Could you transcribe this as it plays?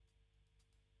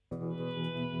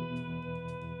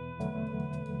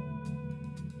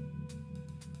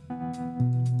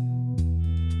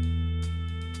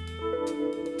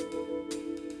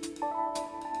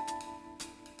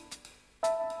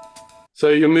So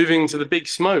you're moving to the big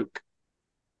smoke.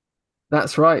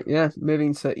 That's right. Yeah,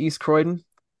 moving to East Croydon,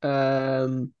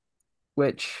 um,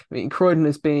 which I mean, Croydon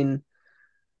has been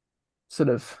sort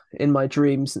of in my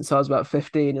dreams since I was about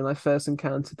 15, and I first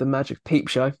encountered the Magic Peep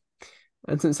Show.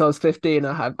 And since I was 15,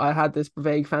 I had this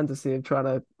vague fantasy of trying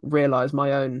to realize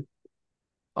my own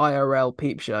IRL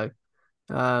peep show.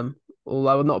 Um, Although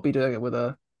I will not be doing it with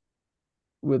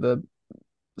a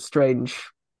strange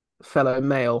fellow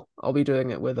male. I'll be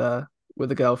doing it with a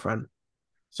girlfriend.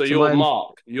 So So you're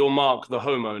Mark the I-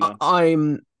 homeowner.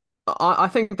 I'm I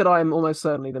think that I'm almost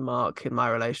certainly the mark in my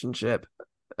relationship.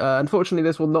 Unfortunately,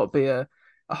 this will not be a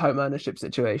home ownership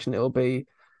situation. It will be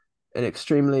an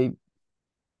extremely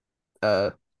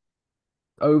uh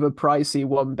overpricey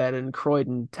one bed in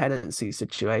Croydon tenancy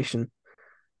situation.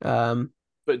 Um,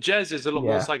 But Jez is a lot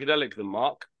more yeah, psychedelic than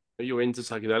Mark. You're into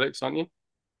psychedelics, aren't you?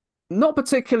 not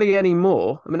particularly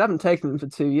anymore. I mean, I haven't taken them for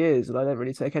 2 years, and I don't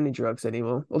really take any drugs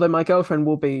anymore. Although my girlfriend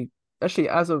will be actually,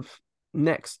 as of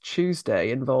next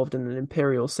Tuesday, involved in an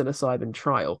imperial psilocybin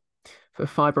trial for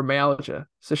fibromyalgia.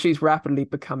 So she's rapidly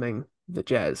becoming the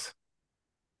Jez.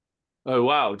 Oh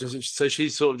wow! So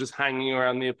she's sort of just hanging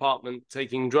around the apartment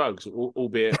taking drugs,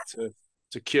 albeit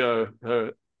to cure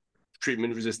her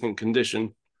treatment-resistant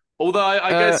condition. Although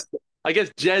Uh, I guess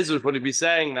Jez would probably be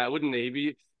saying that, wouldn't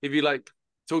he? If he like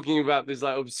talking about this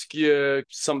like obscure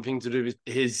something to do with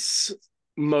his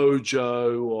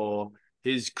mojo or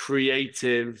his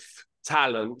creative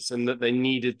talents, and that they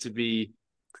needed to be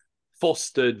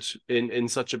fostered in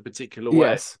such a particular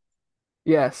way.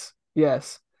 yes,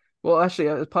 yes. Well, actually,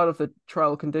 as part of the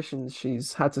trial conditions,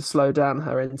 she's had to slow down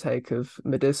her intake of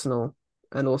medicinal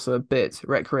and also a bit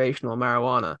recreational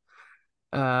marijuana.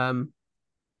 Um,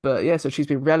 but yeah, so she's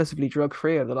been relatively drug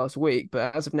free over the last week.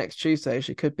 But as of next Tuesday,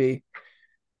 she could be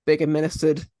being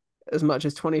administered as much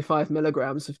as 25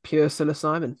 milligrams of pure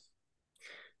psilocybin.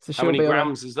 So How she'll many be on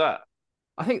grams is that?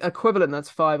 I think equivalent, that's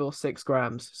 5 or 6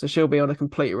 grams. So she'll be on a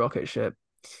complete rocket ship.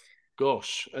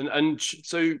 Gosh,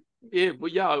 so yeah,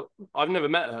 well, yeah, I've never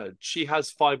met her. She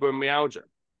has fibromyalgia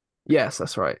Yes,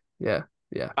 that's right. Yeah,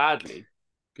 yeah, badly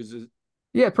because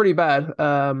yeah, pretty bad.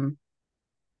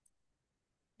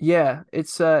 Yeah,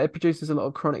 it produces a lot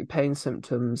of chronic pain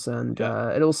symptoms, and yeah.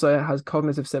 it also has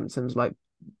cognitive symptoms like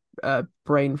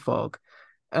brain fog.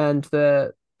 And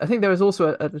I think there was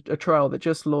also a trial that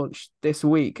just launched this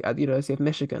week at the University of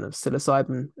Michigan of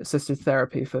psilocybin assisted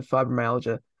therapy for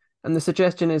fibromyalgia. And the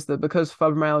suggestion is that because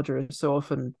fibromyalgia is so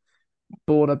often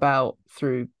born about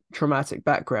through traumatic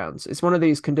backgrounds, it's one of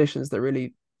these conditions that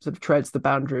really sort of treads the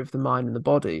boundary of the mind and the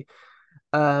body.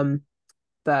 Um,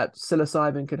 that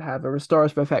psilocybin could have a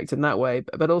restorative effect in that way,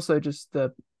 but also just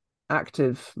the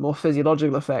active, more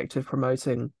physiological effect of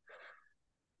promoting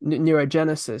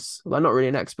neurogenesis. Well, I'm not really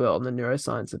an expert on the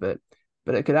neuroscience of it,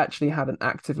 but it could actually have an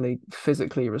actively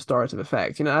physically restorative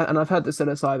effect. And I've heard that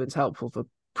psilocybin's helpful for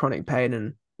chronic pain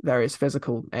and various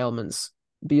physical ailments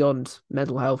beyond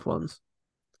mental health ones.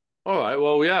 All right,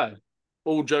 well, yeah.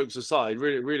 All jokes aside,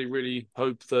 really, really, really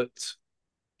hope that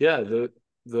yeah,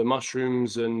 the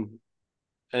mushrooms and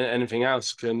anything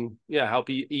else can help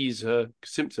ease her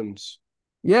symptoms.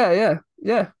 Yeah, yeah,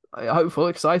 yeah. Hopeful,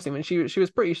 exciting. I mean, she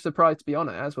was pretty surprised to be on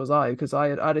it, as was I, because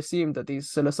I'd assumed that these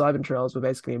psilocybin trails were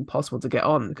basically impossible to get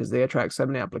on because they attract so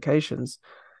many applications.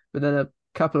 But then a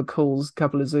couple of calls,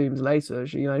 couple of Zooms later,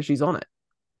 she's on it,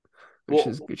 which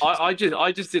is Well, which is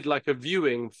I just did like a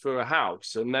viewing for a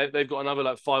house, and they've got another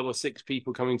like five or six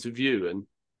people coming to view, and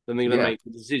then they're going to yeah, make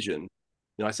the decision.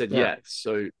 I said yeah. yes.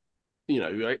 So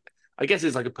I guess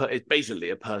it's like it's basically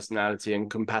a personality and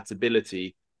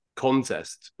compatibility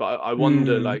contest. But I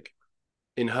wonder, Hmm. like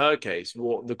in her case,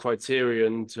 what the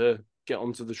criterion to get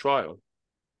onto the trial.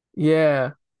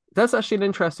 Yeah. That's actually an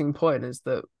interesting point, is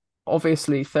that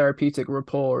obviously therapeutic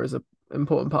rapport is an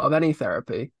important part of any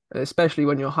therapy, especially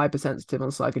when you're hypersensitive on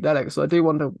psychedelics. So I do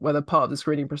wonder whether part of the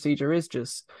screening procedure is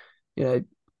just, you know,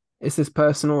 is this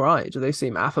person all right? Do they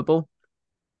seem affable?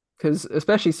 Because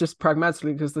especially it's just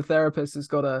pragmatically, because the therapist has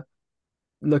got to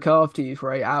look after you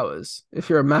for 8 hours. If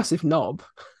you're a massive knob,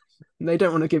 they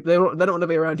don't want to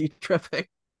be around you tripping.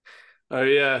 Oh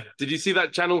yeah, did you see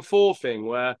that Channel 4 thing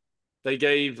where they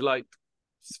gave like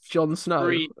Jon Snow,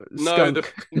 three no the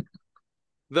skunk.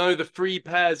 no the three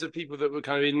pairs of people that were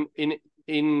kind of in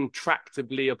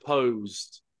intractably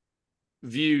opposed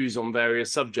views on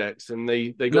various subjects, and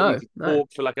they got them No, to no.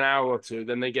 talk for like an hour or two.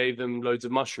 Then they gave them loads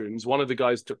of mushrooms. One of the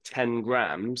guys took 10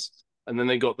 grams, and then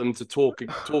they got them to talk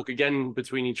again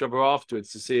between each other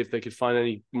afterwards to see if they could find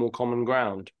any more common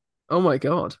ground. Oh my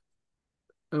God.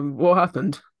 What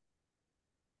happened?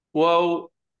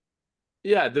 Well,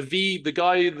 Yeah, the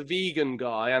vegan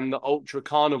guy and the ultra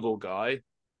carnivore guy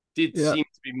did Yeah, seem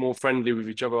to be more friendly with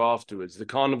each other afterwards. The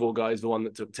carnivore guy is the one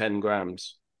that took 10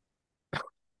 grams.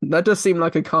 that does seem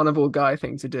like a carnivore guy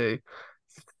thing to do.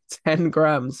 10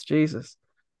 grams, Jesus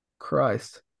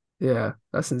Christ. Yeah,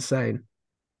 that's insane.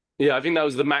 Yeah, I think that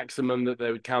was the maximum that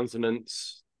they would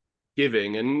countenance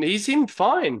giving. And he seemed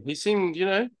fine. He seemed,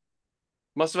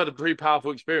 must have had a pretty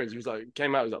powerful experience. He was like,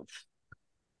 came out, he was like,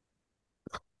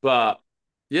 but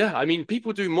yeah, I mean,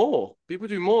 people do more. People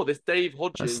do more. This Dave That's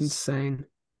Hodges insane.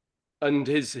 and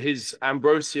his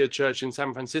Ambrosia Church in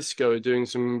San Francisco are doing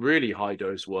some really high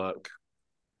dose work.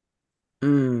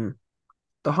 Mm.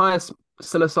 The highest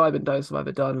psilocybin dose I've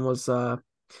ever done was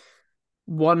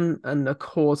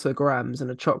 1.25 grams in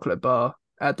a chocolate bar,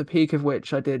 at the peak of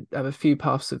which I did have a few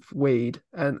puffs of weed,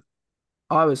 and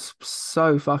I was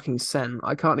so fucking sent.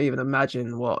 I can't even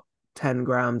imagine what 10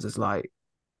 grams is like.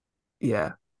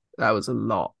 Yeah, that was a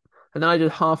lot. And then I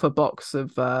did half a box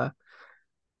of I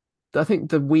think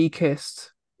the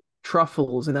weakest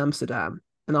truffles in Amsterdam,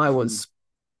 and I was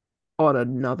on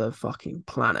another fucking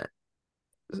planet,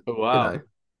 Oh, you know. wow.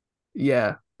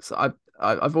 Yeah. So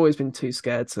I've always been too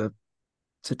scared to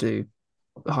do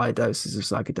high doses of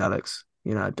psychedelics.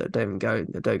 Don't even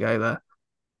don't go there.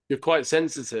 You're quite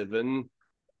sensitive. And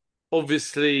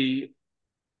obviously,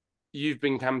 you've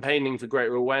been campaigning for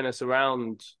greater awareness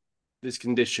around this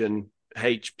condition,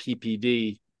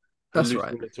 HPPD, That's right.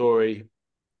 hallucinatory,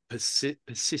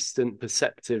 persistent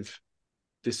perceptive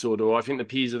disorder, or I think the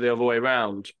P's are the other way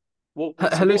around. What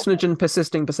Hallucinogen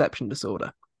persisting perception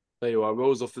disorder. there you are,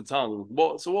 rolls off the tongue.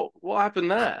 What happened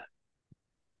there?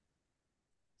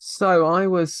 So I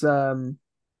was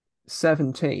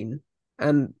 17,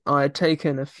 and I had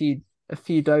taken a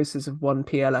few doses of 1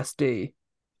 PLSD,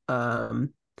 um,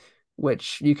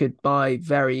 which you could buy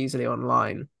very easily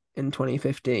online in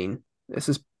 2015. This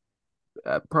is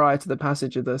prior to the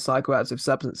passage of the Psychoactive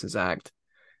Substances Act.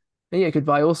 And yeah, you could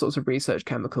buy all sorts of research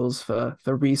chemicals for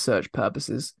research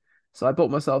purposes. So I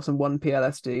bought myself some 1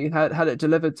 PLSD, had it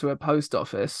delivered to a post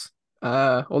office.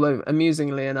 Although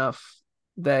amusingly enough,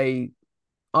 they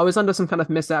I was under some kind of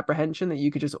misapprehension that you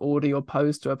could just order your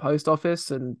post to a post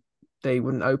office and they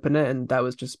wouldn't open it, and that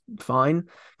was just fine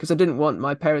because I didn't want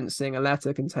my parents seeing a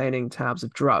letter containing tabs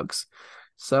of drugs.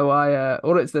 So I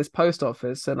ordered it to this post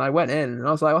office and I went in and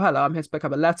I was like, "Oh, hello, I'm here to pick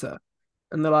up a letter."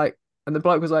 And they're like, and the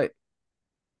bloke was like,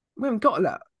 "We haven't got a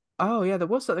letter." Oh yeah, there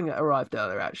was something that arrived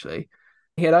earlier actually.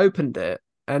 He had opened it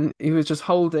and he was just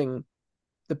holding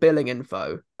the billing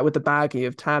info with the baggie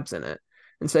of tabs in it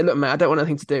and said, "Look, mate, I don't want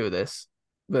anything to do with this,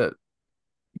 but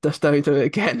just don't do it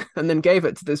again." And then gave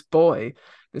it to this boy,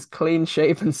 this clean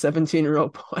shaven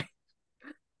 17-year-old boy.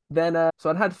 Then, so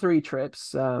I'd had 3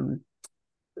 trips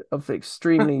of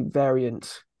extremely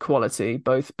variant quality,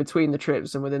 both between the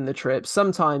trips and within the trips.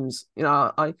 Sometimes,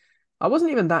 I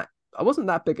wasn't even that. I wasn't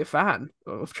that big a fan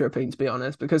of tripping, to be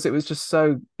honest, because it was just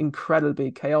so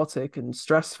incredibly chaotic and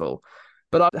stressful.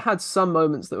 But I had some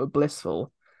moments that were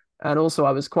blissful. And also,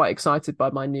 I was quite excited by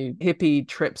my new hippie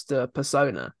tripster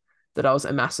persona that I was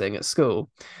amassing at school.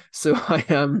 So I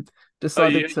Oh,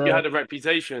 decided you to. had a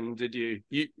reputation, did you?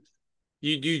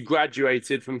 You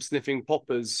graduated from sniffing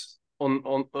poppers on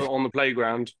the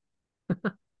playground.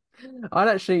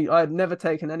 I'd never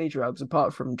taken any drugs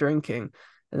apart from drinking,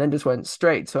 and then just went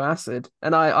straight to acid.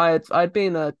 And I'd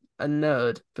been a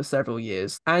nerd for several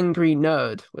years. Angry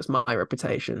nerd was my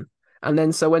reputation. And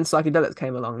then so when psychedelics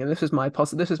came along, and this was my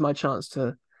chance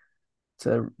to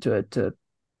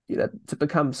to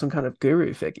become some kind of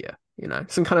guru figure,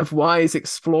 some kind of wise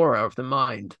explorer of the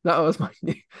mind. That was my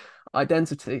new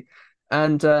identity.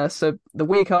 And so the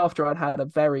week after I'd had a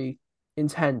very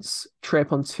intense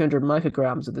trip on 200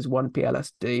 micrograms of this 1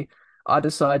 PLSD, I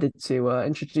decided to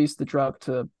introduce the drug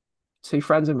to 2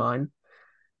 friends of mine.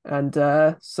 And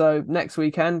so next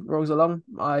weekend rolls along,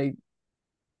 I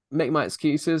make my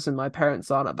excuses, and my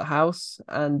parents aren't at the house,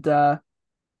 and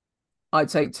I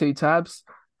take 2 tabs,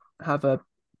 have a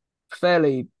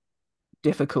fairly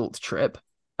difficult trip,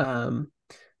 a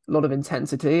lot of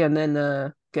intensity, and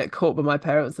then get caught by my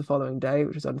parents the following day,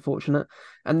 which is unfortunate.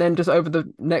 And then just over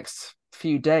the next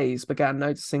few days, began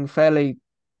noticing fairly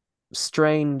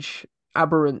strange,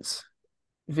 aberrant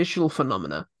visual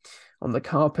phenomena on the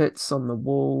carpets, on the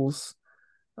walls,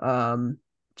 um,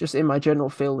 just in my general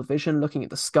field of vision, looking at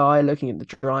the sky, looking at the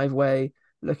driveway,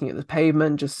 looking at the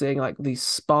pavement, just seeing like these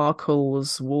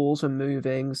sparkles, walls were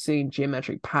moving, seeing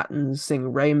geometric patterns,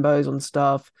 seeing rainbows on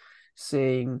stuff,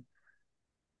 seeing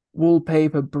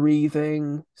wallpaper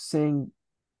breathing, seeing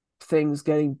things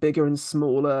getting bigger and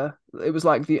smaller, it was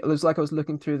like I was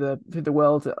looking through the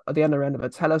world at the other end of a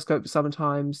telescope.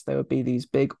 Sometimes there would be these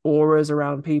big auras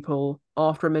around people,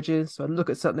 after images. So I'd look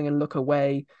at something and look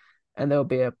away, and there would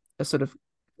be a sort of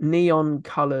neon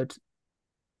colored,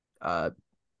 uh,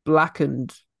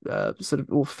 blackened, sort of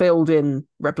or filled in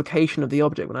replication of the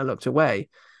object when I looked away.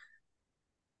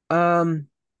 Um,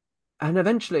 and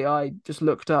eventually I just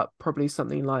looked up probably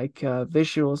something like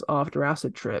visuals after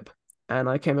acid trip, and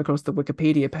I came across the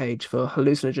Wikipedia page for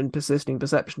hallucinogen persisting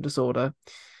perception disorder.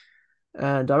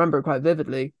 And I remember it quite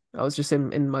vividly. I was just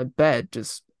in my bed,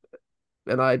 just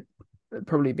and I'd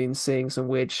probably been seeing some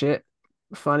weird shit.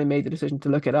 Finally made the decision to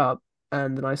look it up,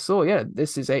 and then I saw, yeah,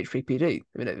 this is H3PD.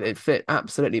 I mean, it fit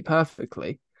absolutely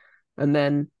perfectly. And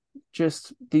then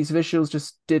just these visuals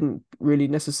just didn't really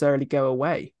necessarily go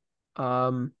away.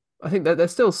 I think that they're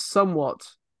still somewhat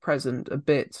present a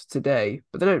bit today,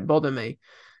 but they don't bother me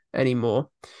anymore.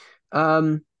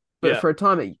 Um, but Yeah, for a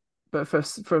time, but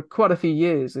for quite a few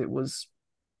years, it was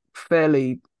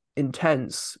fairly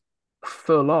intense,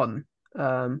 full on.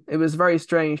 It was very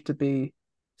strange to be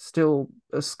still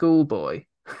a schoolboy,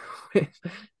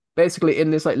 basically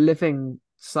in this like living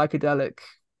psychedelic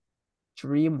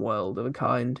dream world of a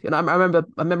kind. And I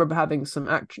remember having some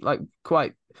act like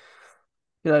quite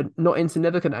not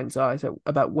insignificant anxiety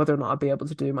about whether or not I'd be able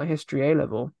to do my history A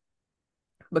level.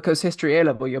 Because history A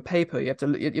level, your paper, you have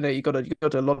to, you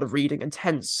got a lot of reading,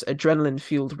 intense adrenaline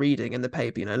fueled reading in the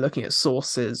paper, looking at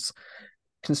sources,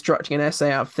 constructing an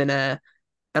essay out of thin air.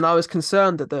 And I was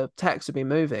concerned that the text would be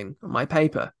moving on my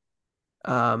paper.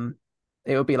 Um,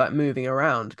 it would be like moving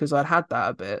around because I'd had that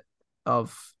a bit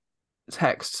of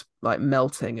text like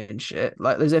melting and shit,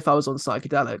 like as if I was on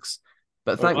psychedelics.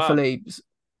 But oh wow. thankfully,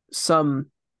 some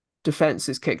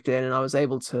defenses kicked in and I was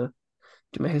able to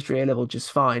do my history A level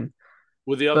just fine.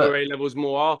 Were the other But A levels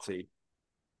more arty?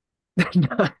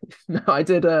 no, no, I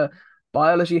did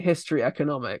biology, history,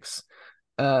 economics,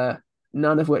 uh,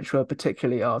 none of which were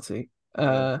particularly arty.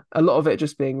 Yeah. A lot of it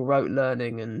just being rote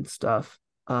learning and stuff.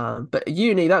 But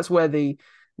uni, that's where the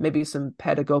maybe some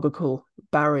pedagogical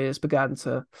barriers began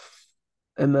to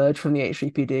emerge from the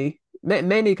HCPD,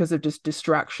 mainly because of just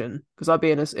distraction. Because I'd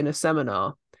be in a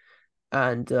seminar,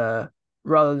 and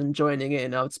rather than joining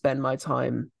in, I would spend my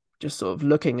time just sort of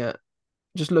looking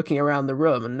around the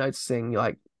room and noticing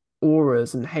like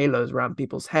auras and halos around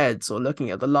people's heads, or looking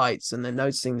at the lights and then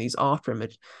noticing these after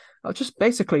image. I was just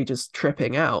basically just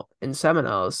tripping out in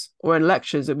seminars or in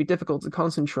lectures. It'd be difficult to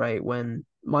concentrate when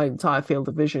my entire field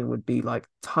of vision would be like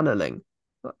tunneling.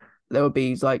 There would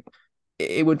be like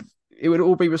it would it would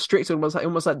all be restricted,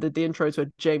 almost like the intro to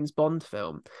a James Bond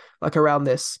film, like around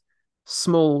this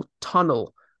small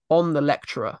tunnel on the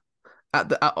lecturer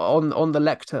on the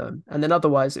lectern, and then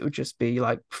otherwise it would just be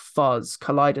like fuzz,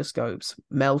 kaleidoscopes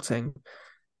melting,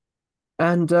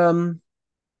 and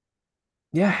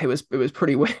yeah, it was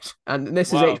pretty weird. And this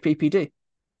is Wow. HPPD. Yeah.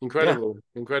 Incredible.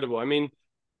 Incredible. I mean,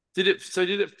 did it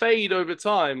fade over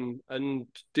time? And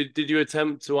did you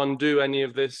attempt to undo any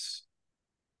of this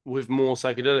with more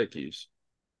psychedelic use?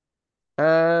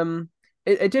 Um,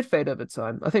 it did fade over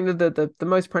time. I think that the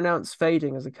most pronounced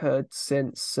fading has occurred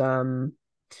since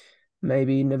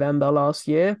maybe November last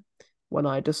year, when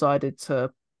I decided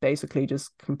to basically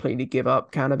just completely give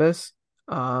up cannabis.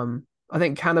 I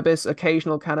think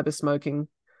occasional cannabis smoking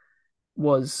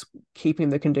was keeping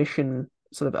the condition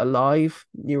sort of alive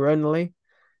neuronally,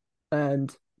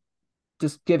 and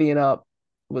just giving it up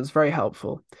was very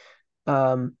helpful.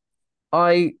 Um,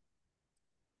 I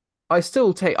I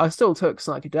still took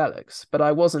psychedelics, but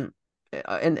I wasn't,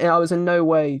 and I was in no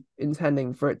way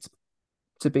intending for it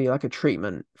to be like a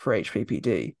treatment for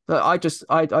HPPD. I took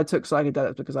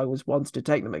psychedelics because I was wanted to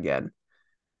take them again.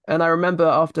 And I remember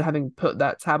after having put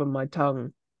that tab on my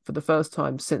tongue for the first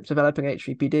time since developing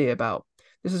HPPD, about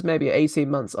this is maybe 18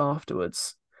 months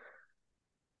afterwards,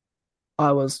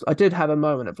 I did have a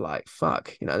moment of like,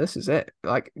 fuck, this is it.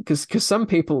 Like, because some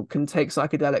people can take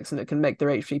psychedelics and it can make their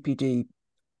HPPD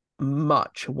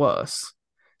much worse.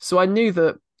 So I knew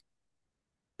that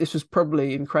this was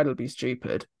probably incredibly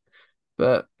stupid.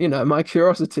 But my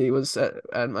curiosity was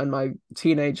and my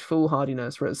teenage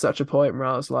foolhardiness were at such a point where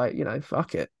I was like,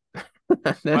 fuck it.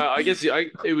 And then, Well, I guess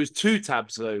it was two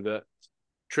tabs though that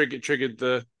triggered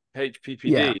the yeah, HPPD.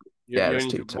 yeah, it You was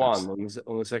only two took one tabs.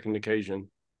 on the second occasion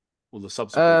or the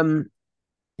subsequent. Um,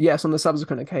 yes, on the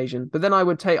subsequent occasion. But then I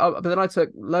took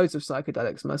loads of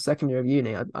psychedelics in my second year of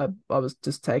uni. I was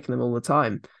just taking them all the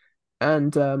time,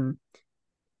 and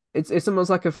it's almost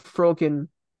like the frog in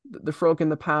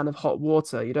the pan of hot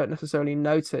water. You don't necessarily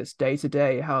notice day to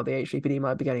day how the HPD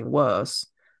might be getting worse,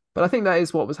 but I think that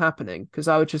is what was happening, because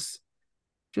I would just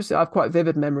just I have quite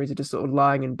vivid memories of just sort of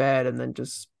lying in bed and then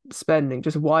just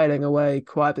whiling away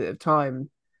quite a bit of time,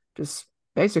 just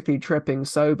basically tripping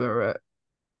sober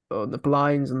on the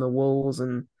blinds and the walls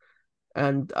and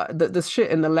the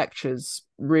shit in the lectures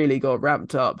really got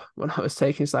ramped up when I was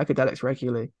taking psychedelics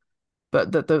regularly.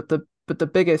 But the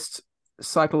biggest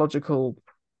psychological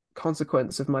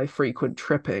consequence of my frequent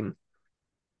tripping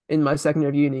in my second year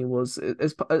of uni was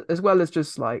as well as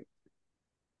just like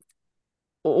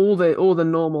all the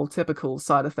normal typical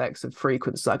side effects of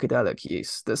frequent psychedelic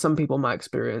use that some people might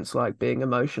experience, like being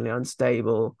emotionally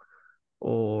unstable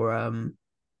or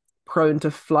prone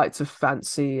to flights of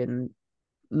fancy and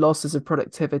losses of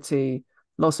productivity,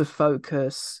 loss of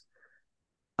focus.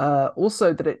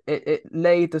 Also, that it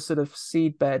laid the sort of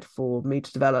seedbed for me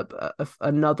to develop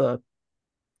another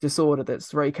disorder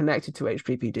that's very connected to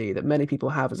HPPD that many people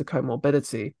have as a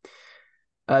comorbidity,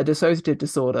 a dissociative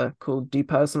disorder called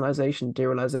depersonalization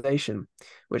derealization,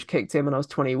 which kicked in when I was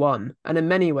 21. And in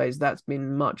many ways, that's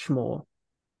been much more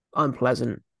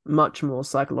unpleasant, much more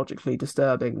psychologically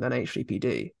disturbing than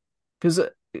HPPD. Because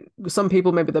some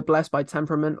people, maybe they're blessed by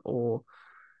temperament or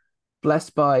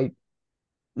blessed by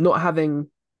not having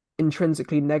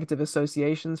intrinsically negative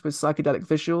associations with psychedelic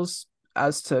visuals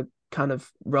as to kind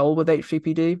of roll with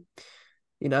HPPD,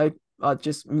 are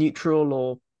just neutral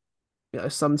or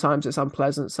sometimes it's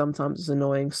unpleasant, sometimes it's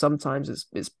annoying, sometimes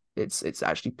it's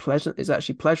actually pleasant, it's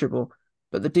actually pleasurable.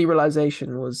 But the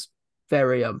derealization was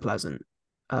very unpleasant,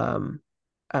 and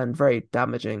very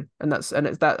damaging. And it's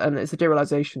the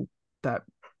derealization that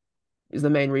is the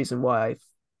main reason why I've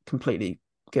completely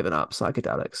given up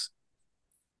psychedelics.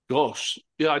 Gosh,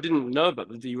 yeah, I didn't know about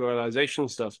the derealization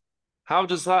stuff. How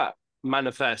does that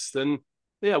manifest? And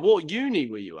yeah, what uni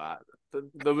were you at?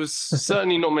 There was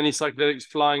certainly not many psychedelics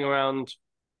flying around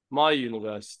my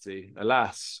university,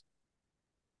 alas.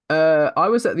 I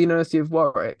was at the University of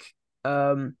Warwick,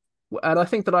 um, and I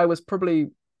think that I was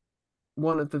probably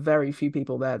one of the very few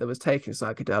people there that was taking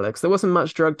psychedelics. There wasn't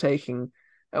much drug taking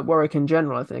at Warwick in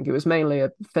general. I think it was mainly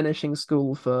a finishing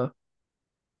school for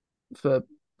for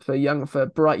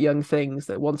bright young things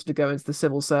that wanted to go into the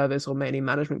civil service or mainly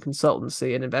management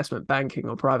consultancy and investment banking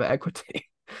or private equity.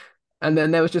 And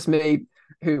then there was just me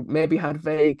who maybe had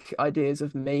vague ideas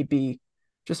of maybe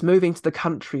just moving to the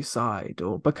countryside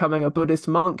or becoming a Buddhist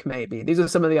monk, maybe. These are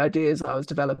some of the ideas I was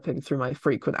developing through my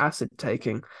frequent acid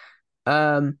taking.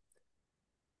 Um,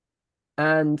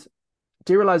 and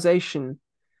derealization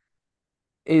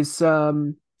is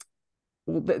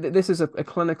this is a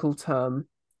clinical term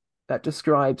that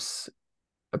describes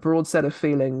a broad set of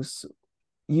feelings,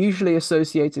 usually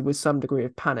associated with some degree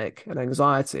of panic and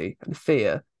anxiety and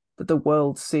fear that the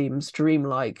world seems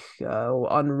dreamlike or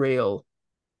unreal,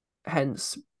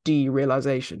 hence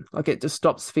derealization. Like it just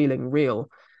stops feeling real.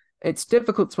 It's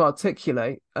difficult to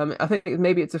articulate. I think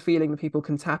maybe it's a feeling that people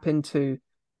can tap into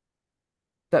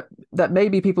that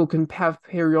maybe people can have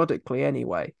periodically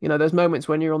anyway. There's moments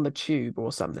when you're on the tube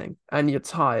or something and you're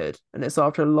tired and it's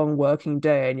after a long working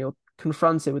day and you're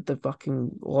confronted with the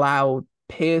fucking loud,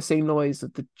 piercing noise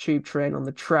of the tube train on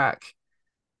the track.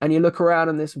 And you look around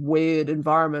in this weird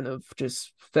environment of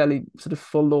just fairly sort of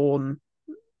forlorn,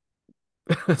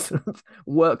 sort of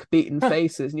work beaten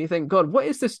faces. And you think, God, what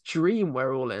is this dream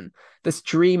we're all in? This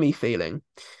dreamy feeling.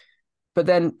 But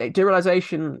then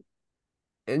derealization,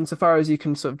 insofar as you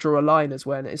can sort of draw a line, is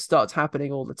when it starts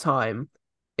happening all the time.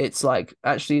 It's like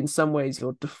actually in some ways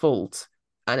your default,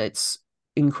 and it's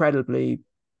incredibly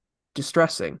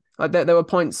distressing. Like there were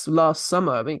points last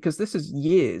summer, I mean, because this is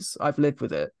years I've lived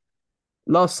with it.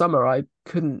 Last summer I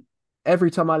couldn't, every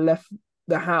time I left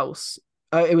the house,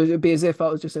 it'd be as if I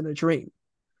was just in a dream,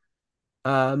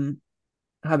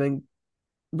 having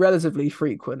relatively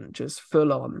frequent, just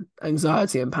full on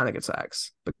anxiety and panic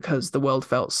attacks because the world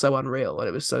felt so unreal and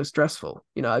it was so stressful.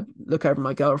 I look over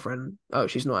my girlfriend. Oh,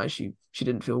 she's not actually, she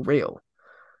didn't feel real.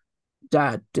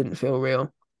 Dad didn't feel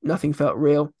real. Nothing felt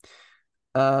real.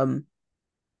 Um,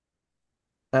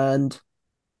 and,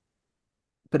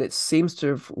 but it seems to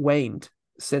have waned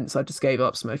since I just gave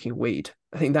up smoking weed.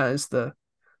 I think that's the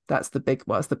big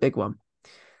one.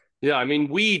 Yeah, I mean,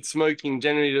 weed smoking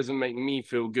generally doesn't make me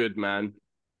feel good, man.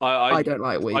 I I I, don't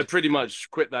like I weed. pretty much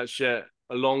quit that shit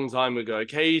a long time ago.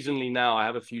 Occasionally now I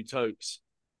have a few tokes.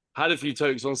 Had a few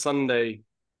tokes on Sunday.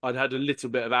 I'd had a little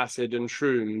bit of acid and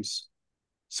shrooms,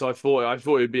 so I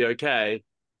thought it'd be okay.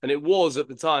 And it was at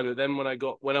the time, but then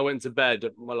when I went to bed,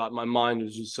 my mind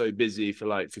was just so busy for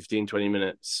like 15, 20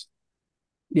 minutes.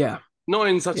 Yeah, Not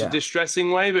in such a yeah,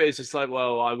 distressing way, but it's just like,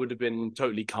 well, I would have been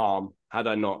totally calm had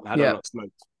I yeah, not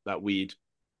smoked that weed.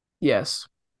 yes,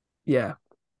 yeah.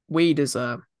 Weed is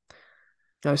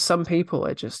some people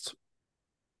are just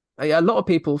Yeah, a lot of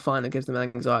people find it gives them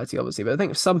anxiety, obviously, but I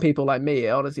think some people like me, it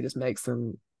honestly just makes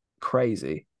them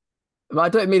crazy. But I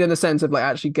don't mean in the sense of like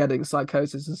actually getting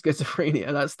psychosis and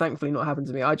schizophrenia. That's thankfully not happened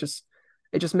to me.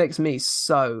 It just makes me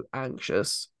so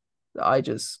anxious that I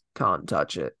just can't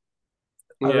touch it.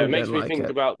 I Yeah, it really don't makes me like think it.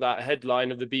 about that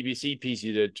headline of the BBC piece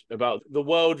you did about the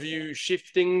worldview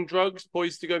shifting drugs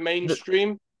poised to go The,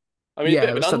 mainstream. I mean, a bit yeah, it of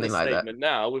an was something like that. understatement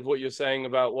now with what you're saying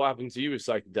about what happened to you with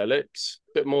psychedelics.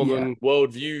 A bit more Yeah. than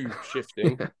worldview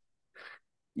shifting.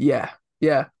 Yeah.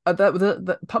 Yeah.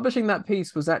 Publishing that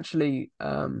piece was actually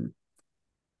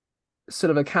sort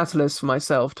of a catalyst for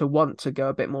myself to want to go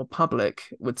a bit more public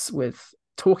with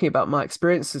talking about my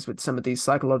experiences with some of these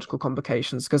psychological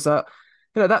complications because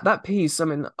that piece, I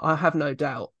mean, I have no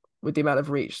doubt with the amount of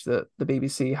reach that the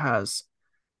BBC has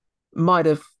might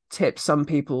have tipped some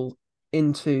people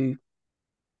into,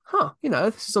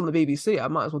 this is on the BBC, I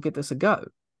might as well give this a go.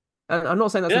 And I'm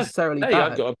not saying that's Yeah. necessarily Hey,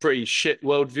 I've bad. got a pretty shit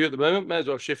worldview at the moment. May as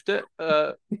well shift it.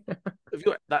 Have you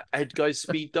got that head guy's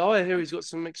speed dial? I hear he's got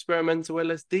some experimental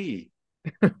LSD.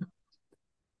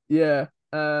 Yeah.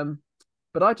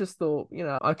 But I just thought,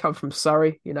 I come from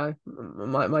Surrey,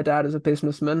 my dad is a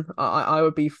businessman. I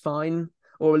would be fine,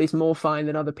 or at least more fine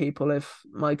than other people if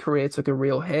my career took a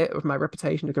real hit, or if my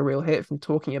reputation took a real hit from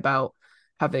talking about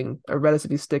having a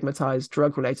relatively stigmatized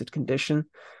drug-related condition.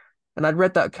 And I'd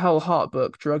read that Cole Hart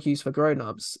book, Drug Use for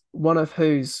Grown-ups, one of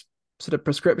whose sort of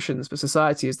prescriptions for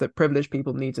society is that privileged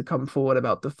people need to come forward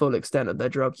about the full extent of their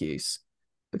drug use.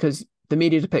 Because the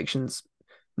media depictions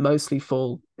mostly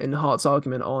fall in Hart's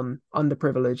argument on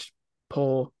underprivileged,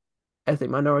 poor,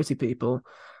 ethnic minority people,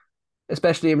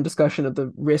 especially in discussion of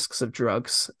the risks of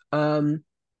drugs.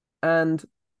 And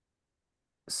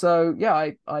so yeah,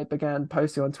 I began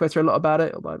posting on Twitter a lot about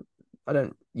it. Although I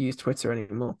don't use Twitter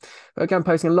anymore. But I began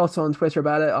posting a lot on Twitter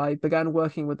about it. I began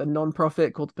working with a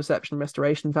non-profit called the Perception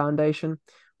Restoration Foundation,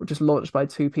 which is launched by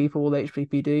two people with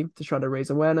HPPD to try to raise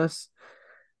awareness.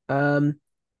 Um,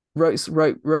 wrote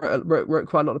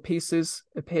quite a lot of pieces,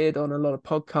 appeared on a lot of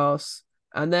podcasts,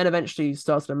 and then eventually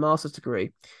started a master's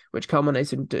degree, which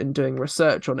culminated in doing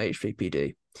research on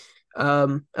HVPD.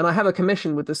 And I have a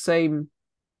commission with the same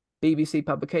BBC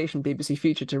publication, BBC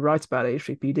Future, to write about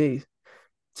HVPD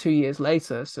 2 years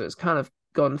later. So it's kind of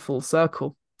gone full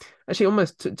circle. Actually,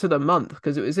 almost to the month,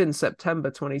 because it was in September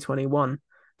 2021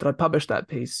 that I published that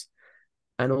piece.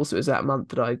 And also, it was that month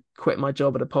that I quit my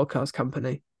job at a podcast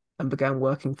company and began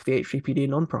working for the HVPD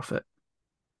nonprofit.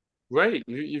 Great.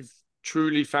 You've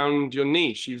truly found your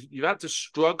niche. You've had to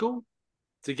struggle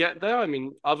to get there. I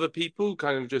mean, other people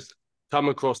kind of just come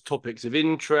across topics of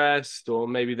interest, or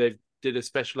maybe they've did a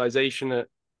specialization at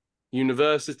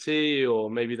university, or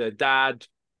maybe their dad,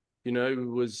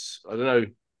 was, I don't know,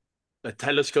 a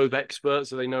telescope expert,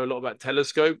 so they know a lot about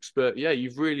telescopes. But yeah,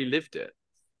 you've really lived it.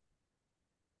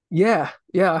 Yeah,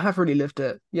 yeah, I have really lived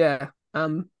it. Yeah.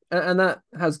 And that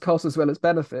has costs as well as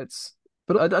benefits.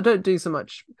 But I don't do so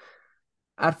much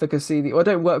advocacy, or I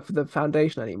don't work for the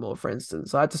foundation anymore, for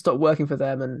instance. I had to stop working for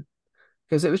them and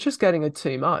because it was just getting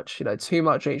too much, too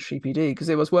much HGPD because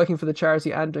it was working for the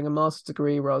charity and doing a master's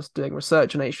degree where I was doing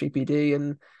research on HGPD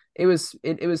and it was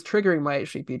triggering my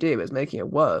HGPD. It was making it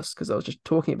worse because I was just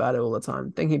talking about it all the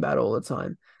time, thinking about it all the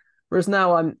time. Whereas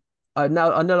now I no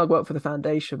longer work for the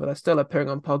foundation, but I still appearing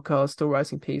on podcasts, still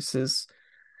writing pieces,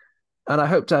 and I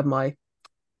hope to have my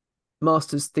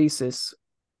master's thesis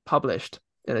published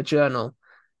in a journal.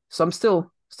 So I'm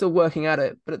still working at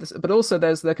it, but also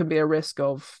there can be a risk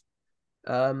of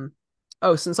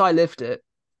since I lived it,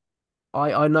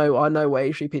 I know what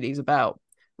HGPD is about.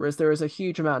 Whereas there is a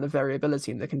huge amount of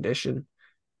variability in the condition,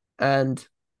 and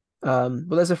well,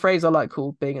 there's a phrase I like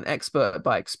called being an expert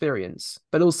by experience,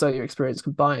 but also your experience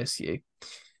can bias you.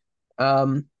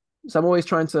 So I'm always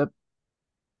trying to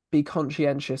be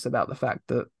conscientious about the fact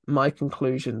that my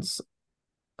conclusions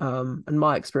and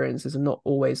my experiences are not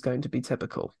always going to be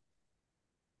typical.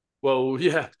 Well,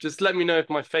 yeah, just let me know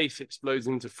if my face explodes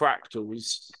into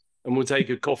fractals, and we'll take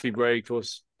a coffee break or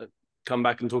come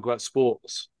back and talk about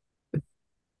sports.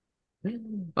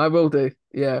 I will do.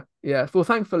 Yeah, yeah. Well,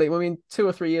 thankfully, I mean, 2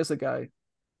 or 3 years ago,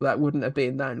 that wouldn't have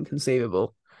been that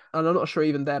inconceivable. And I'm not sure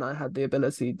even then I had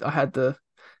the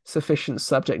sufficient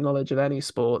subject knowledge of any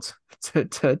sport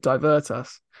to divert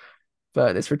us.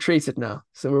 But it's retreated now,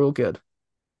 so we're all good.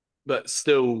 But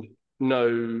still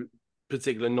no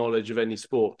particular knowledge of any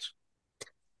sport.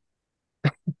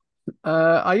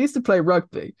 I used to play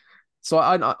rugby, so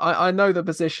I know the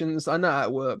positions, I know how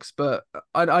it works, but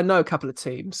I know a couple of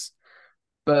teams.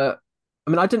 But I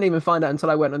mean, I didn't even find out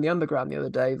until I went on the underground the other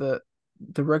day that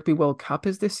the Rugby World Cup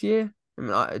is this year. I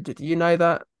mean, did you know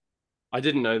that? I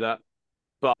didn't know that.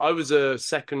 but I was a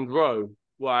second row,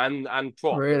 well, and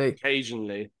prop Really?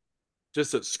 occasionally,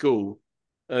 just at school,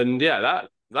 and yeah,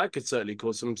 that could certainly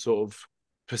cause some sort of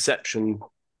perception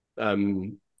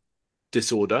um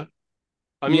disorder.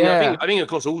 I mean, Yeah. I think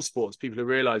across all sports, people are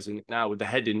realizing it now with the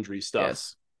head injury stuff,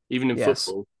 Yes. even in Yes.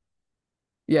 football.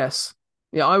 Yes.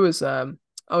 Yeah, I was a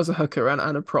hooker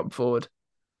and a prop forward.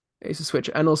 I used to switch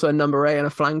and also a number eight and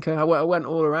a flanker. I went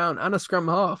all around and a scrum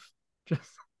half. Just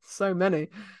so many.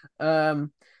 But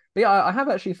yeah, I have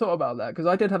actually thought about that because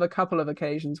I did have a couple of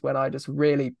occasions when I just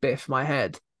really biff my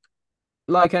head.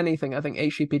 Like anything, I think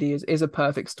HCPD is a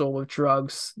perfect storm of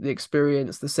drugs, the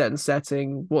experience, the set and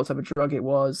setting, what type of drug it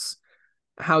was,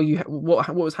 how you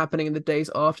what was happening in the days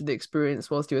after the experience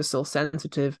whilst you were still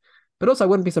sensitive. But also, I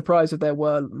wouldn't be surprised if there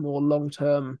were more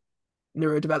long-term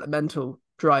neurodevelopmental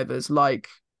drivers like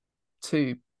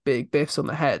two big biffs on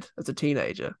the head as a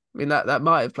teenager. I mean, that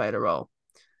might have played a role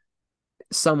Yeah.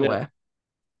 somewhere.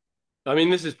 I mean,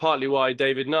 this is partly why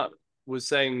David Nutt was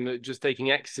saying that just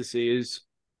taking ecstasy is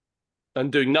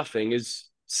and doing nothing is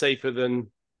safer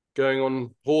than going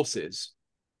on horses.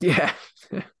 Yeah.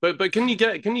 But can you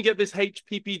get this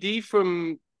HPPD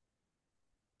from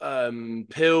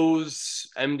pills,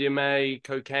 MDMA,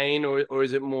 cocaine, or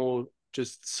is it more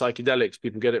just psychedelics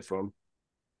people get it from?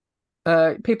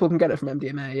 People can get it from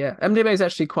MDMA. Yeah, MDMA is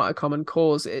actually quite a common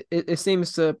cause. It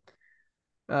seems to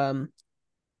um,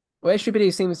 well,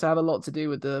 HPD seems to have a lot to do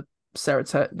with the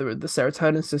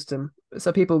serotonin system.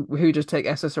 So people who just take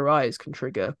SSRIs can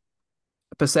trigger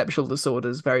perceptual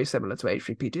disorders very similar to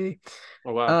HPD.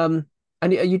 Oh wow. Um,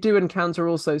 and you do encounter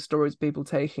also stories of people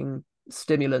taking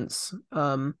stimulants.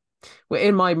 Where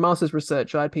in my master's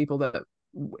research, I had people that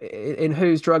in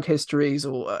whose drug histories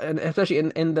or and especially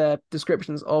in their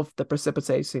descriptions of the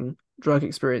precipitating drug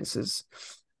experiences,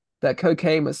 that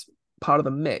cocaine was part of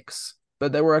the mix.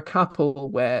 But there were a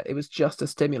couple where it was just a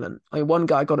stimulant. I mean, one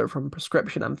guy got it from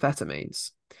prescription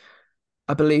amphetamines,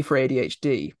 I believe for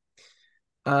ADHD.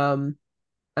 Um,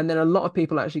 and then a lot of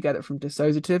people actually get it from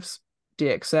dissociatives,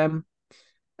 DXM,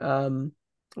 um,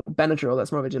 Benadryl.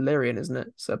 That's more of a delirium, isn't it?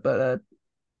 So, but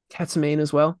ketamine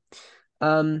as well.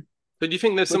 Um, So do you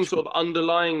think there's some which sort of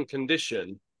underlying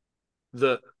condition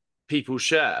that people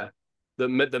share that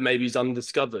maybe is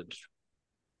undiscovered?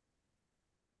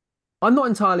 I'm not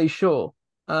entirely sure.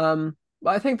 But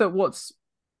I think that what's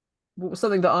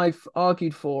something that I've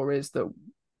argued for is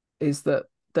that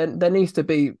there needs to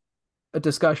be a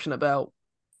discussion about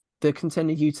the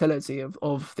continued utility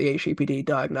of the HEPD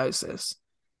diagnosis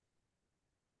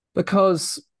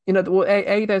because well,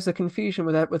 there's a confusion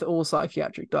with all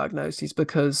psychiatric diagnoses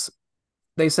because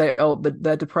they say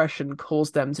their depression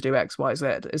caused them to do X Y Z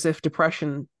as if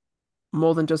depression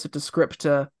more than just a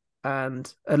descriptor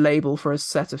and a label for a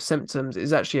set of symptoms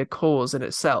is actually a cause in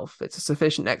itself. It's a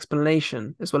sufficient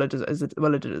explanation as well as a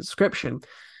description.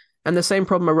 And the same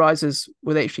problem arises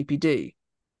with HCPD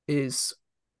is,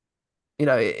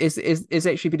 is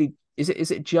HCPD, is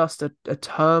it just a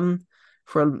term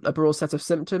for a broad set of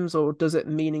symptoms, or does it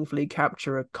meaningfully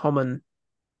capture a common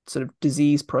sort of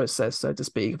disease process, so to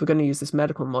speak, if we're going to use this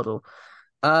medical model?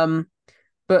 Um,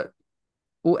 but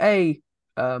well,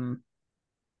 um,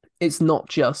 it's not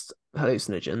just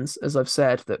hallucinogens, as I've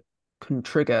said, that can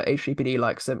trigger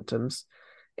HPD-like symptoms.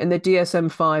 In the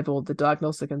DSM-5 or the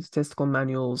Diagnostic and Statistical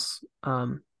Manuals,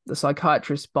 the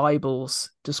Psychiatrist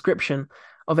Bible's description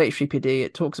of HPD,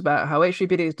 it talks about how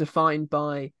HPD is defined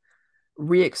by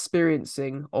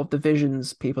re-experiencing of the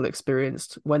visions people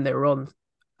experienced when they were on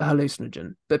a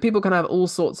hallucinogen. But people can have all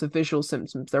sorts of visual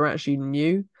symptoms they're actually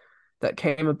new that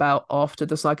came about after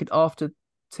after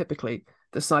typically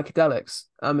the psychedelics.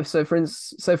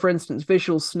 For instance,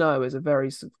 visual snow is a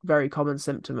very common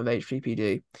symptom of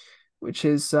HPPD, which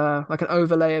is like an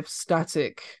overlay of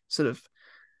static sort of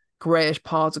grayish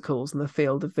particles in the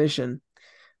field of vision,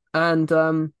 and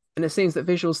it seems that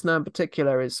visual snow in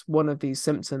particular is one of these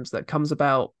symptoms that comes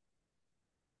about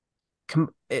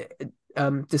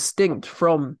distinct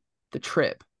from the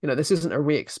trip. This isn't a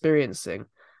re-experiencing,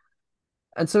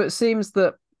 and so it seems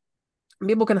that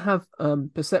people can have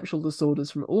perceptual disorders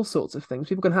from all sorts of things.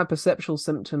 People can have perceptual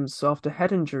symptoms after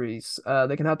head injuries.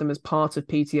 They can have them as part of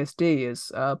PTSD,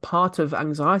 as part of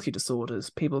anxiety disorders.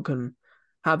 People can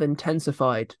have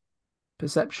intensified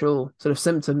perceptual sort of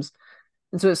symptoms.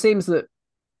 And so it seems that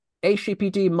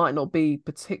HGPD might not be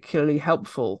particularly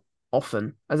helpful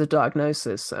often as a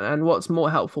diagnosis. And what's more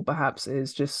helpful perhaps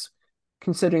is just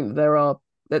considering that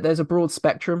there's a broad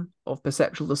spectrum of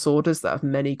perceptual disorders that have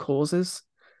many causes.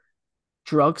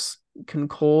 Drugs can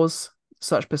cause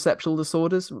such perceptual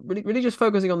disorders, really just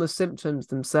focusing on the symptoms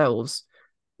themselves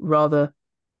rather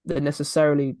than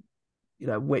necessarily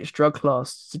which drug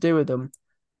class to do with them.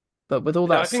 But with all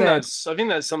Yeah, that said, I think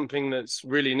that's something that's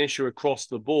really an issue across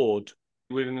the board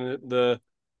within the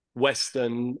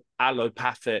Western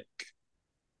allopathic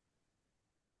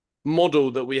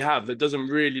model that we have that doesn't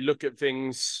really look at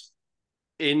things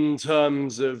in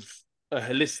terms of a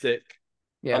holistic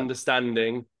yeah,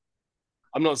 understanding.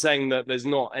 I'm not saying that there's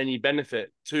not any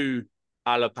benefit to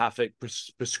allopathic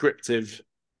prescriptive,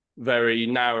 very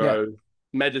yeah, narrow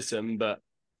medicine, but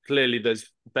clearly there's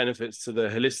benefits to the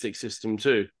holistic system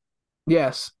too.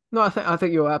 yes. No, I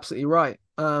think you're absolutely right.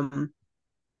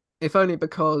 If only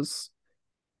because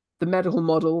the medical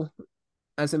model,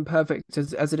 as imperfect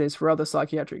as it is for other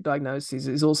psychiatric diagnoses,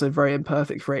 is also very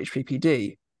imperfect for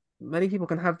HPPD. Many people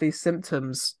can have these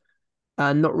symptoms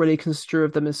and not really construe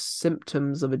of them as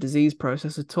symptoms of a disease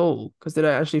process at all because they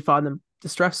don't actually find them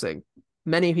distressing.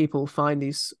 Many people find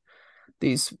these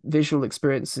visual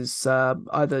experiences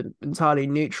either entirely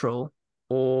neutral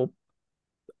or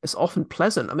it's often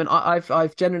pleasant. I mean,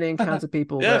 I've generally encountered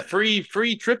people Yeah, that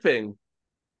free tripping.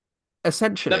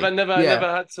 essentially, yeah, Never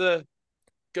had to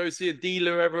go see a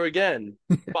dealer ever again.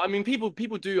 But I mean, people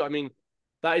do. I mean,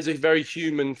 that is a very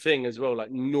human thing as well, like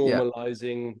yeah,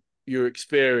 normalizing your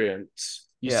experience.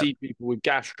 You yeah, see people with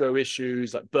gastro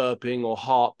issues like burping or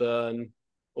heartburn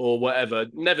or whatever.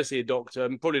 Never see a doctor.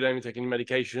 And probably don't even take any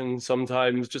medication.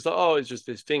 Sometimes just like, oh, it's just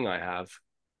this thing I have.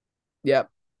 yeah,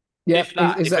 yeah, If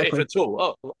that, if exactly. at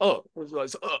all. It's like,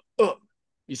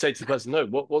 you say to the person, no,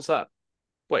 what's that?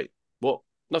 Wait, what?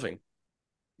 Nothing.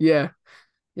 Yeah,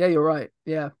 yeah, you're right.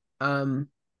 Yeah. Um,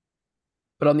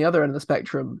 but on the other end of the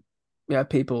spectrum, we have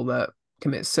people that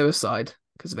commit suicide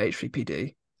because of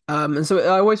HPPD. And so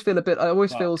I always feel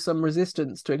Fuck. some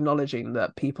resistance to acknowledging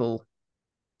that people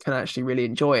can actually really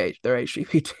enjoy their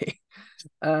HPPD,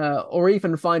 or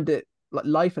even find it like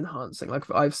life enhancing. Like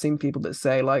I've seen people that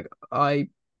say like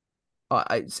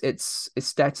it's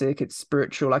aesthetic, it's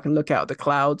spiritual. I can look out at the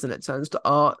clouds and it turns to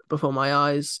art before my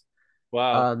eyes.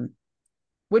 Wow. Um,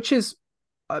 which is,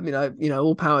 I mean,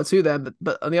 all power to them.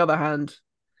 But on the other hand,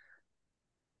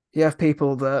 you have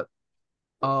people that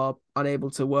are unable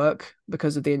to work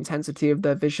because of the intensity of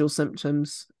their visual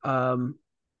symptoms.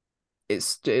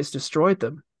 It's destroyed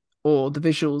them, or the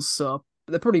visuals are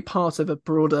they're probably part of a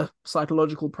broader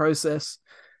psychological process,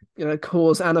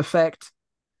 cause and effect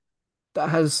that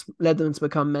has led them to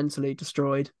become mentally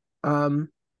destroyed. Um,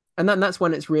 and then that's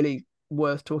when it's really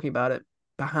worth talking about it,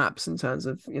 perhaps in terms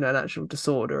of an actual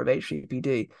disorder of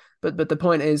HCPD. But the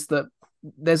point is that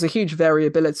there's a huge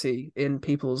variability in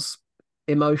people's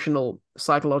emotional,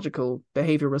 psychological,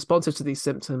 behavioral responses to these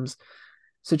symptoms.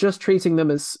 So just treating them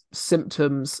as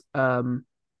symptoms,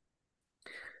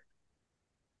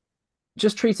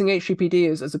 just treating HCPD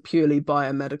as a purely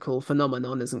biomedical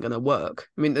phenomenon isn't going to work.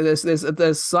 I mean,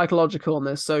 there's psychological and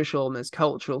there's social and there's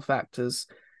cultural factors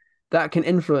that can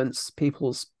influence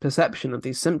people's perception of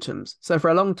these symptoms. So for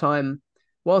a long time,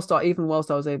 whilst I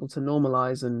was able to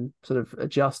normalize and sort of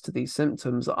adjust to these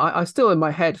symptoms, I still in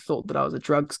my head thought that I was a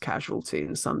drugs casualty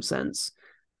in some sense.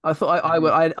 I thought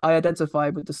Mhm. I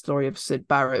identified with the story of Sid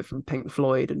Barrett from Pink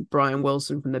Floyd and Brian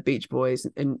Wilson from the Beach Boys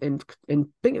in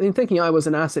thinking I was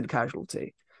an acid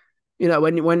casualty.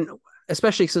 When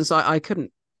especially since I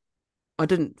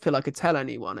didn't feel I could tell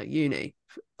anyone at uni.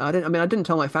 I didn't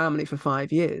tell my family for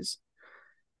 5 years.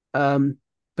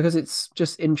 Because it's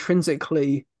just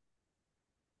intrinsically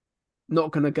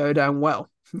not going to go down well.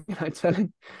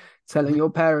 Telling your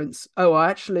parents, oh,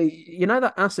 I actually,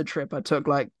 that acid trip I took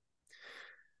like,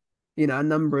 a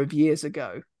number of years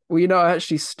ago. Well, I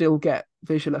actually still get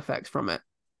visual effects from it.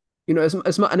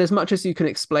 As much as you can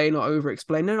explain or over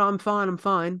explain, no, I'm fine, I'm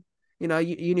fine.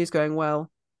 Uni's going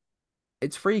well.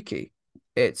 It's freaky.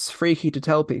 It's freaky to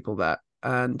tell people that.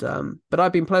 And but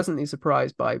I've been pleasantly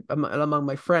surprised by among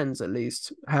my friends at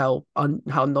least how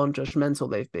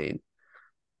non-judgmental they've been.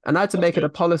 And I had to That's make it a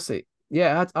good. policy.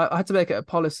 Yeah, I had to make it a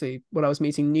policy when I was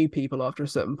meeting new people after a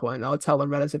certain point. I would tell them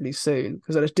relatively soon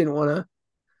because I just didn't want to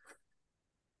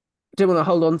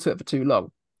hold on to it for too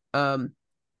long.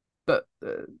 But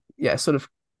yeah, sort of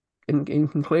in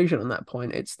conclusion on that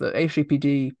point, it's that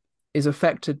HGPD is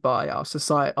affected by our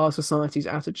society's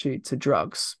attitude to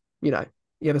drugs. You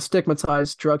have a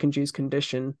stigmatized drug-induced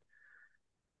condition,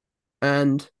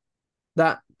 and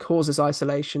that causes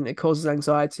isolation. It causes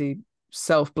anxiety,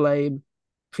 self-blame,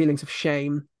 feelings of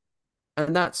shame,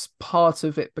 and that's part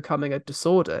of it becoming a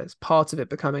disorder. It's part of it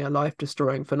becoming a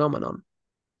life-destroying phenomenon.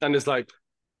 And it's like,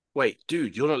 wait,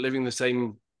 dude, you're not living the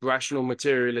same rational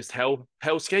materialist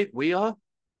hellscape we are?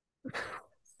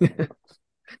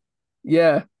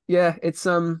 Yeah, yeah, it's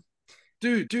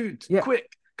Dude, yeah,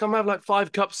 quick, come have like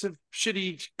 5 cups of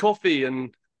shitty coffee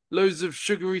and loads of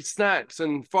sugary snacks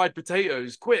and fried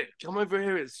potatoes. Quick, come over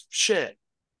here. It's shit.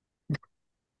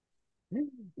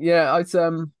 Yeah,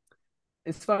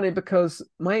 it's funny because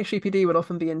my HGPD would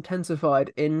often be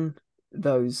intensified in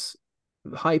those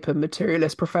hyper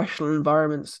materialist professional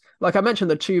environments. Like I mentioned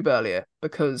the tube earlier,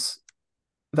 because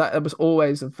that was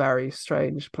always a very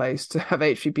strange place to have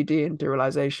HGPD and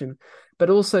derealization, but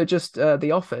also just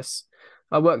the office.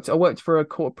 I worked for a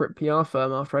corporate PR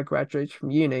firm after I graduated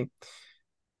from uni,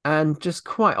 and just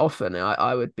quite often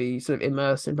I would be sort of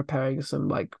immersed in preparing some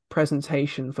like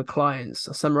presentation for clients,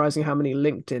 summarizing how many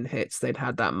LinkedIn hits they'd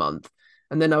had that month.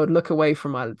 And then I would look away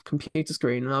from my computer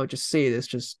screen and I would just see this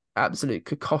just absolute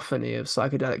cacophony of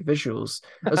psychedelic visuals.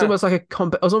 It was almost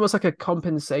like a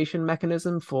compensation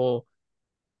mechanism for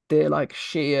the like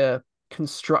sheer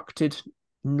constructed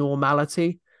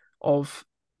normality of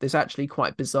this actually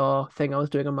quite bizarre thing I was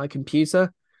doing on my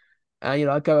computer.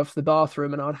 I'd go off to the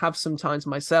bathroom and I would have some time to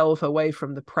myself away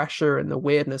from the pressure and the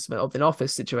weirdness of an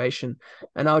office situation.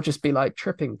 And I would just be like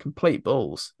tripping complete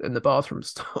balls in the bathroom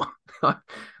stall,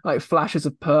 like flashes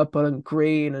of purple and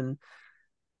green and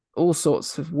all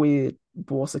sorts of weird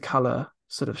watercolor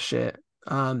sort of shit.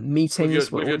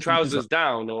 Meetings were With your always bizarre. trousers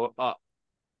down or up.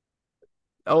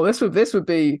 Oh, this would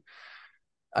be.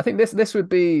 I think this would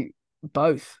be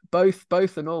both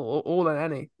and all and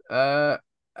any.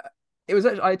 It was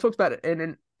actually I talked about it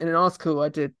in an article I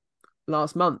did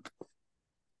last month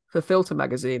for Filter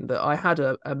magazine that I had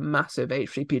a massive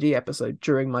HGPD episode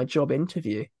during my job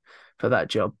interview for that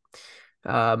job.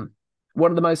 Um,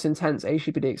 One of the most intense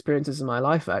HGPD experiences in my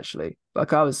life, actually.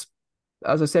 Like I was,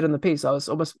 as I said in the piece, I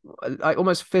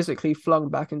almost physically flung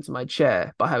back into my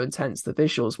chair by how intense the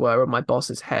visuals were on my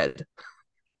boss's head.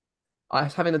 I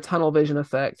was having the tunnel vision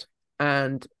effect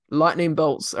and lightning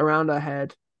bolts around her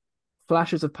head,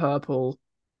 flashes of purple,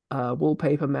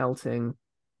 wallpaper melting.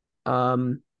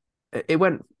 Um, it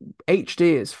went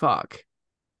HD as fuck.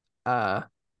 Uh,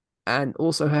 and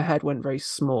also her head went very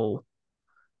small.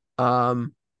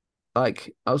 Um,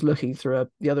 like I was looking through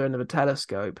the other end of a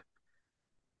telescope,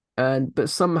 and but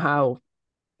somehow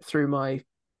through my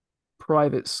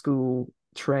private school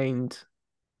trained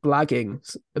blagging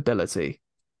ability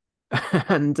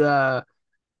and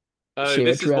Oh, sheer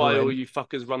this is why all adrenaline, you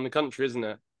fuckers run the country, isn't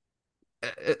it?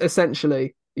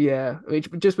 essentially, yeah. I mean,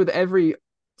 just with every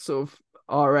sort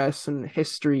of RS and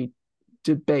history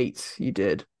debate you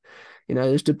did,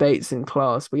 there's debates in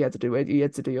class where you had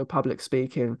to do your public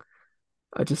speaking.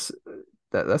 I just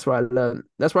that's where I learned.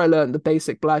 That's where I learned the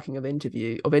basic blacking of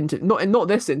interview of inter not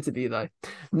this interview though,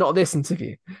 not this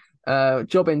interview.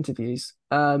 Job interviews.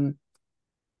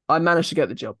 I managed to get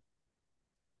the job.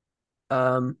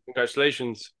 Um,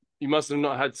 Congratulations. You must have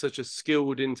not had such a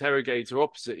skilled interrogator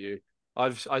opposite you.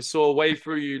 I saw a way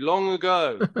through you long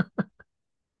ago.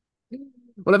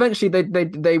 well, eventually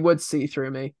they would see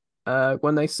through me.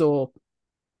 When they saw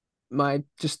my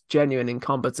just genuine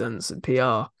incompetence at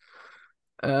PR.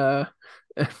 Uh,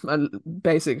 my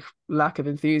basic lack of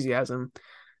enthusiasm,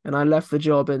 and I left the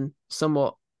job in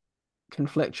somewhat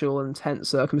conflictual and tense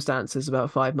circumstances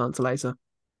about 5 months later.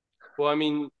 Well, I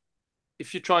mean,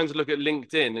 if you're trying to look at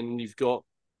LinkedIn and you've got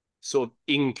sort of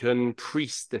Incan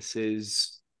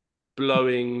priestesses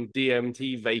blowing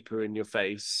DMT vapor in your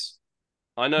face,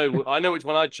 I know which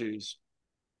one I choose.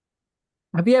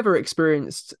 Have you ever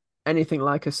experienced anything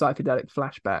like a psychedelic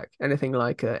flashback? Anything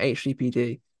like a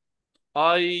HCPD?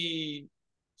 I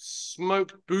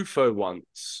smoked Bufo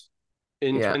once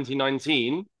in Yeah.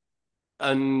 2019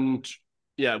 and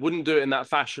yeah, wouldn't do it in that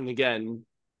fashion again.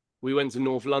 We went to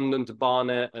North London to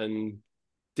Barnet and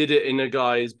did it in a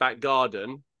guy's back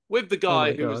garden with the Oh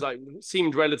guy my who was God. like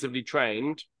seemed relatively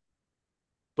trained,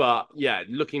 but yeah,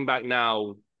 looking back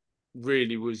now,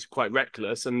 really was quite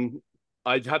reckless, and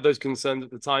I had those concerns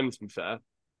at the time. To be fair,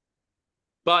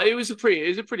 but it was a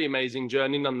pretty amazing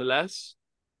journey nonetheless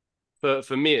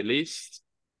for me at least.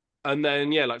 And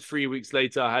then yeah, like 3 weeks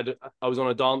later, I was on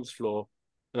a dance floor,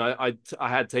 and I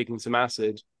had taken some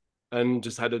acid, and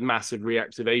just had a massive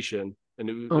reactivation,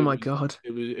 and Oh my God.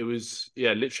 it was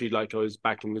yeah, literally like I was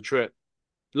back in the trip.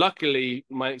 Luckily,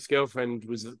 my ex girlfriend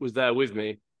was there with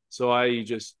me, so I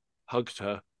just hugged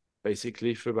her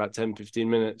basically for about 10-15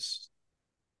 minutes.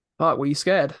 Fuck, were you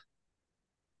scared?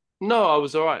 No, I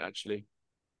was all right actually.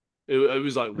 It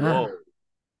was like Ah, whoa.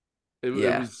 It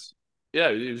yeah. was yeah,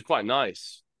 it was quite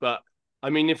nice. But I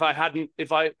mean, if I hadn't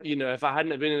been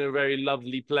in a very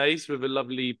lovely place with a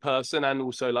lovely person and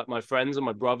also like my friends and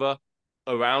my brother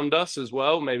around us as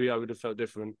well, maybe I would have felt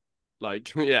different.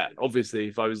 Like yeah, obviously,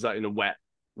 if I was like in a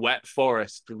wet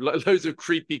forest with loads of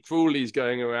creepy crawlies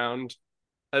going around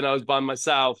and I was by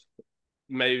myself,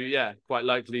 maybe yeah, quite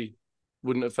likely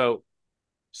wouldn't have felt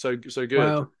so good.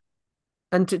 Wow.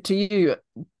 And to you,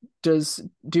 does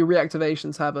do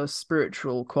reactivations have a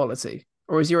spiritual quality,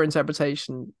 or is your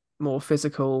interpretation more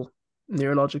physical,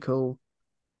 neurological?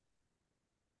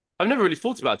 I've never really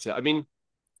thought about it. I mean,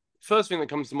 first thing that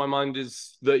comes to my mind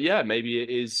is that yeah, maybe it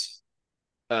is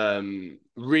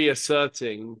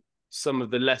reasserting some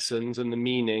of the lessons and the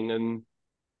meaning and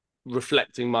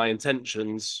reflecting my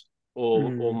intentions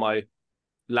or Hmm. my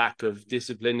lack of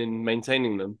discipline in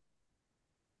maintaining them.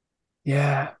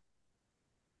 Yeah,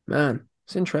 man,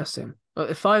 it's interesting.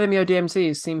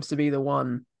 5-MeO-DMT seems to be the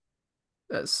one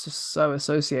that's just so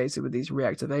associated with these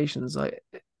reactivations. Like,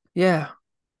 yeah,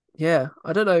 yeah.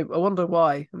 I don't know. I wonder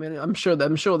why. I mean, I'm sure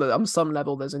that on some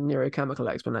level there's a neurochemical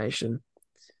explanation.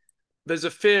 There's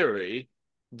a theory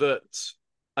that,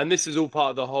 and this is all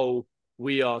part of the whole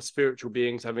we are spiritual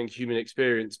beings having human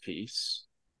experience piece,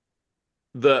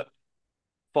 that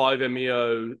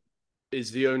 5-MeO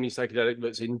is the only psychedelic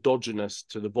that's endogenous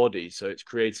to the body. So it's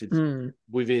created Hmm.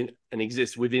 within and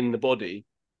exists within the body.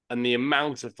 And the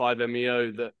amount of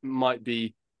 5-MeO that might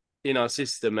be in our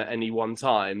system at any one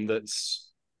time that's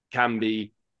can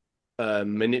be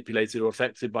manipulated or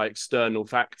affected by external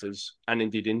factors and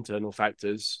indeed internal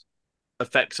factors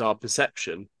affects our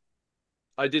perception.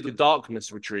 I did a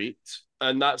darkness retreat,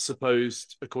 and that's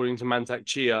supposed, according to Mantak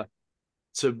Chia,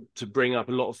 to bring up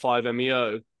a lot of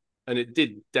 5-MeO, and it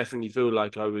did definitely feel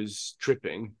like I was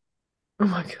tripping. Oh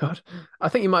my God. I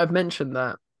think you might have mentioned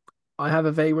that. I have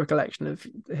a vague recollection of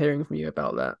hearing from you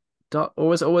about that.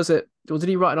 Or did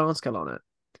he write an article on it?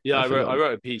 Yeah, I've I forgotten.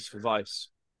 wrote a piece for Vice.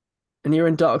 And you're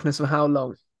in darkness for how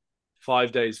long?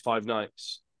 5 days, 5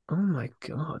 nights. Oh my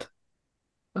God.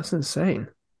 That's insane.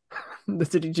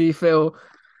 Did you feel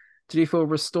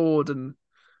restored and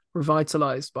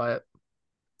revitalized by it?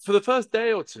 For the first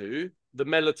day or two, the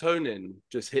melatonin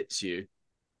just hits you,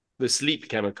 the sleep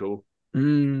chemical.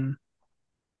 Mm,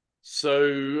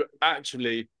 So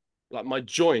actually, like my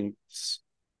joints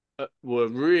were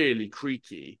really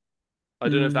creaky. I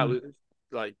don't know if that mm, was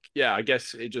like, yeah, I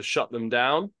guess it just shut them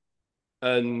down.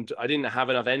 And I didn't have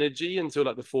enough energy until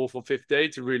like the fourth or fifth day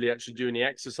to really actually do any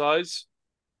exercise.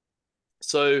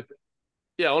 So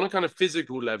yeah, on a kind of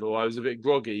physical level, I was a bit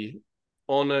groggy.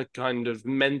 On a kind of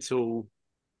mental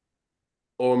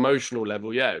or emotional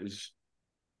level, yeah, it was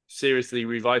seriously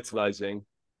revitalizing.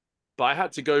 But I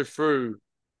had to go through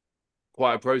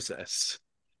quite a process.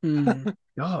 mm.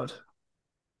 God.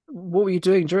 What were you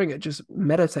doing during it? Just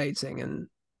meditating and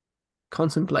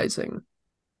contemplating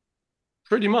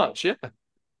Pretty much, yeah.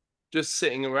 Just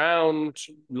sitting around,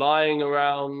 lying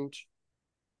around,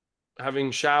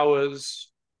 having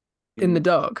showers in the in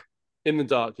dark. the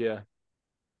dark, yeah.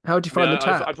 How would you I mean, find the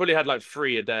I tap? probably had like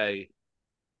three a day.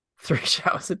 3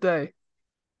 showers a day.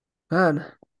 Man,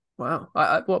 wow.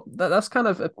 Well, that's kind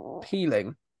of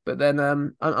appealing, but then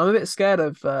I'm a bit scared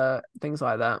of things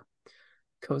like that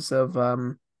because of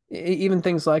even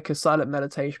things like a silent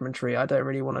meditation retreat. I don't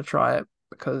really want to try it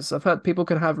because I've heard people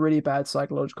can have really bad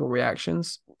psychological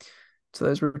reactions to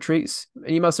those retreats.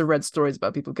 And you must have read stories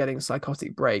about people getting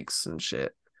psychotic breaks and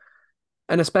shit,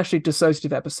 and especially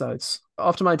dissociative episodes.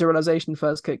 After my derealization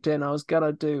first kicked in, I was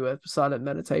gonna do a silent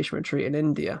meditation retreat in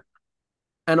India,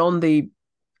 and on the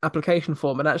application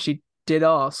form, it actually did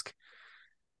ask,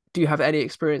 "Do you have any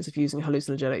experience of using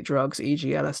hallucinogenic drugs, e.g.,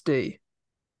 LSD?"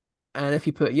 And if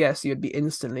you put yes, you'd be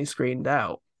instantly screened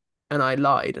out. And I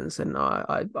lied and said, "No,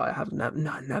 I have never,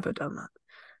 no, never done that."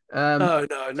 Oh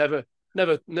no,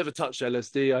 never touched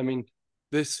LSD. I mean,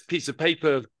 this piece of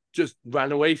paper just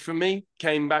ran away from me,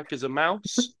 came back as a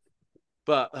mouse.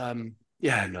 But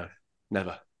yeah, no,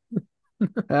 never.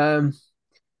 um,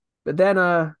 but then,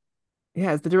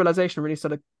 yeah, as the derealization really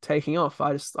started taking off,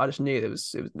 I just knew it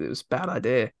was a bad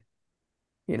idea.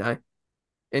 You know,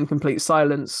 in complete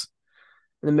silence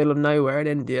in the middle of nowhere in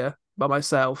India by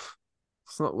myself.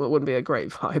 It wouldn't be a great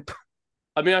vibe.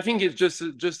 I mean, I think it's just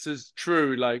as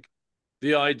true, like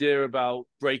the idea about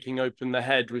breaking open the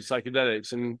head with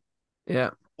psychedelics and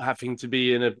Yeah, having to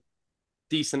be in a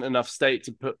decent enough state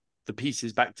to put the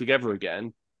pieces back together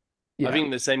again. I yeah,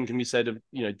 think the same can be said of,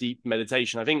 deep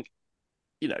meditation. I think,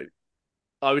 you know,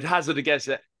 I would hazard a guess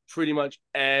that pretty much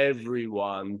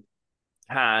everyone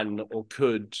can or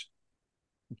could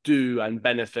do and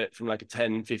benefit from like a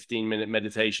 10-15 minute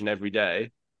meditation every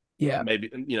day. yeah,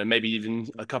 Maybe even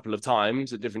a couple of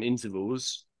times at different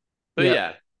intervals. But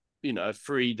yeah, yeah, a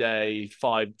 3 day,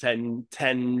 5,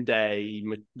 10 day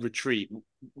retreat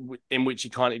in which you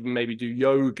can't even maybe do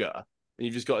yoga and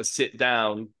you've just got to sit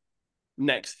down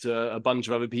next to a bunch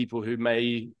of other people who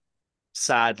may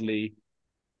sadly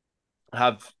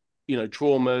have,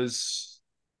 traumas,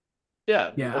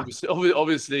 Yeah, Yeah.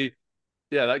 obviously,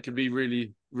 yeah, that could be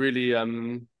really, really,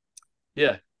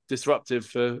 yeah, disruptive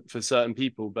for certain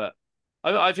people. But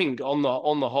I think on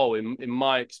the whole, in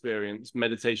my experience,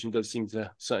 meditation does seem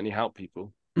to certainly help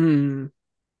people. Mm.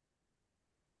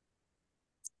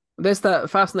 There's that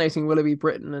fascinating Willoughby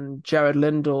Britton and Jared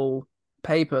Lindahl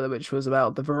paper, which was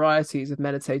about the varieties of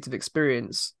meditative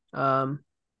experience. And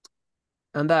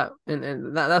that's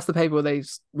the paper where they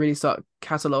really start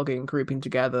cataloging, grouping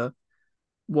together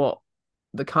what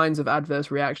the kinds of adverse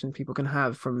reactions people can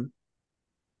have from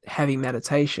heavy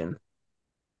meditation.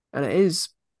 And it's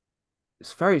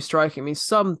very striking. I mean,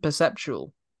 some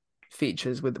perceptual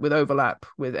features with overlap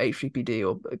with HPPD,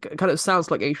 or it kind of sounds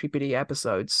like HPPD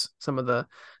episodes, some of the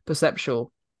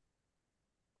perceptual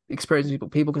experiences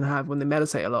people can have when they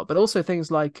meditate a lot, but also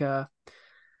things like I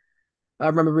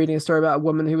remember reading a story about a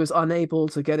woman who was unable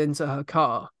to get into her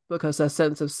car because her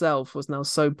sense of self was now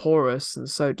so porous and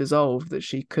so dissolved that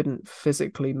she couldn't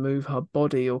physically move her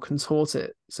body or contort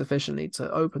it sufficiently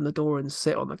to open the door and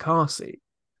sit on the car seat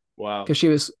Wow. because she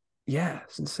was, yeah,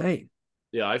 it's insane.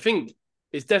 Yeah, I think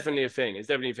it's definitely a thing. It's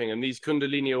definitely a thing. And these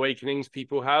Kundalini awakenings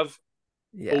people have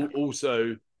Yeah.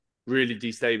 also really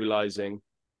destabilizing.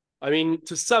 I mean,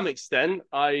 to some extent,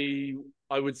 I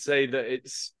would say that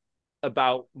it's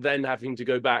about then having to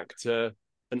go back to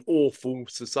an awful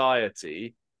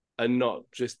society and not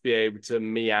just be able to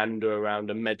meander around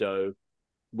a meadow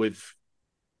with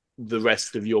the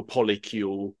rest of your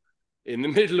polycule in the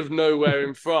middle of nowhere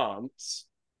in France.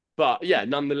 But yeah,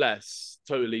 nonetheless,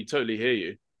 totally hear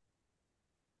you.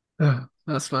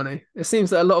 That's funny. It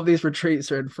seems that a lot of these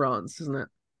retreats are in France, isn't it?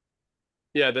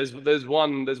 Yeah, there's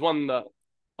one that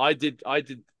I did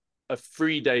a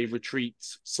 3 day retreat,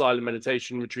 silent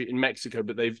meditation retreat in Mexico,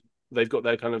 but they've got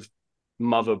their kind of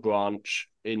mother branch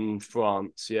in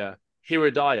France. Yeah,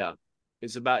 Hiradaya.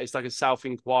 It's like a self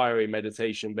inquiry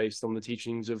meditation based on the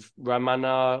teachings of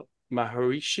Ramana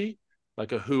Maharishi,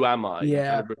 like a who am I? You kind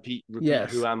Yeah. of repeat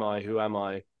Yes. who am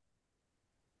I?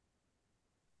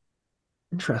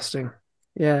 Interesting.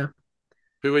 Yeah.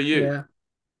 Who are you? Yeah.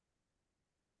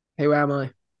 Who am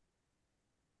I?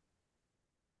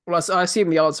 Well, I assume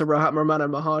the answer Ramana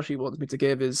Maharshi wants me to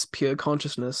give is pure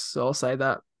consciousness, so I'll say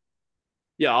that.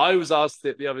 Yeah, I was asked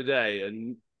it the other day,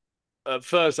 and at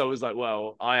first I was like,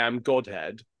 well, I am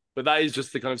Godhead, but that is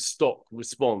just the kind of stock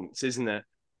response, isn't it?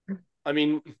 I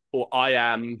mean, or I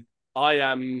am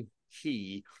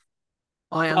he.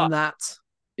 I am But that.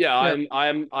 yeah, Yep. I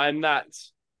am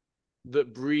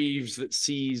that breathes, that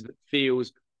sees, that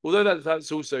feels. Although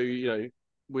that's also, we're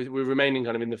remaining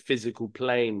kind of in the physical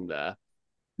plane there.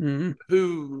 Mm.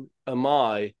 Who am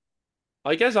I?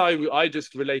 I guess I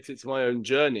just relate it to my own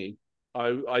journey.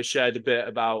 I shared a bit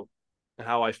about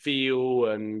how I feel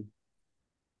and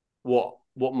what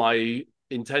my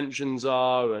intentions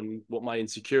are and what my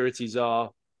insecurities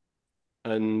are.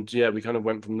 And yeah, we kind of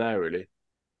went from there really.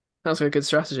 That's a good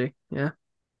strategy. Yeah.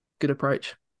 Good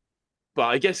approach. But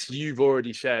I guess you've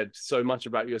already shared so much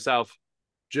about yourself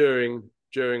during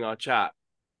our chat.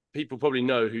 People probably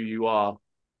know who you are.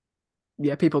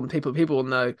 Yeah, people know.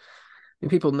 I mean,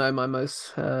 people know my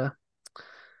most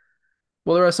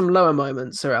well, there are some lower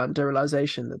moments around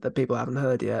derealization that people haven't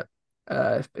heard yet.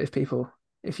 If people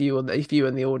if you and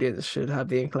the audience should have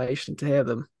the inclination to hear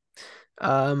them.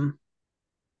 Um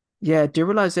yeah,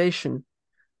 derealization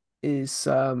is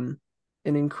an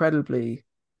incredibly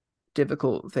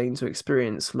difficult thing to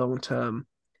experience long term,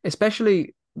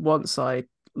 especially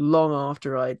long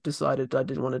after I decided I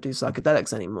didn't want to do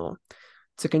psychedelics anymore.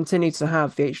 To continue to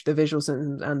have the visual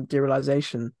symptoms and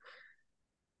derealization,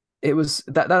 it was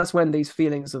that's when these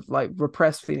feelings of like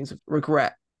repressed feelings of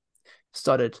regret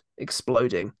started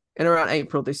exploding in around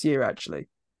April this year, actually,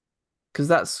 because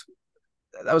that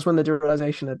was when the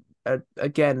derealization had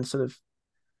again sort of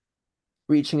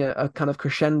reaching a kind of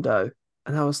crescendo,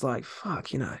 and I was like, "Fuck,"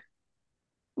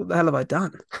 what the hell have I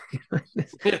done?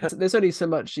 Yeah, There's only so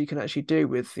much you can actually do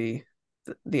with the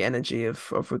energy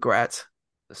of regret.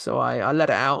 So I let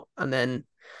it out, and then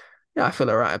yeah, I feel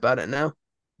all right about it now.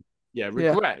 yeah. Yeah.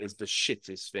 Regret is the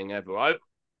shittest thing ever.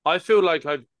 I feel like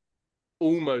I've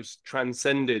almost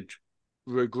transcended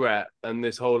regret and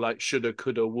this whole like shoulda,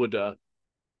 coulda, woulda.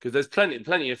 Because there's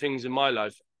plenty of things in my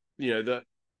life, that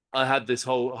I had this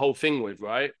whole thing with,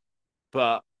 right?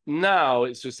 But now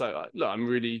it's just like, look, I'm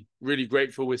really, really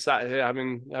grateful we're sat here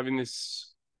having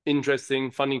this interesting,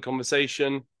 funny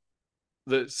conversation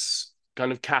that's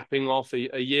kind of capping off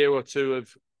a year or two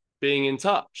of being in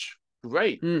touch.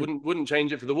 Great. Mm. Wouldn't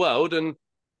change it for the world. And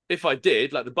if I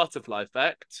did, like the butterfly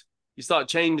effect, you start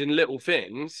changing little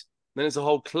things, then it's a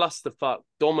whole clusterfuck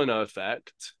domino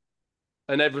effect,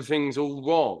 and everything's all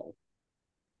wrong.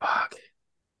 Fuck.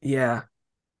 Yeah.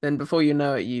 Then before you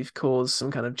know it, you've caused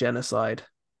some kind of genocide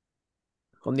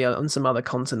on some other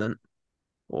continent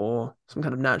or some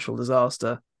kind of natural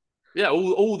disaster. Yeah,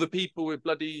 all the people with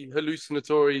bloody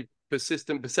hallucinatory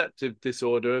persistent perceptive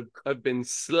disorder have been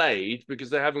slayed because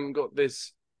they haven't got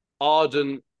this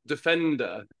ardent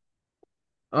defender.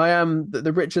 I am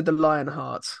the Richard the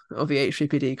Lionheart of the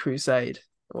HGPD Crusade,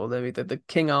 or the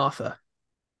King Arthur.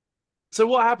 So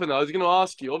what happened? I was going to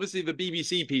ask you. Obviously, the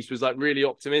BBC piece was like really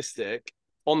optimistic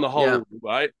on the Yeah, whole,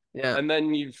 right? yeah. And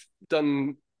then you've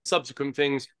done subsequent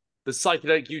things. The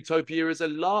psychedelic utopia is a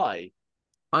lie.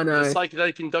 I The know.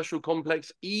 psychedelic industrial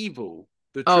complex evil.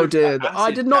 The Oh truth about dear, I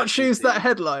acid did not choose that capacity.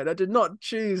 headline. I did not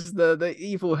choose the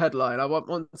evil headline. I want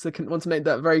to make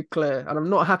that very clear, and I'm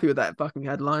not happy with that fucking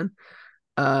headline.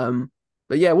 Um,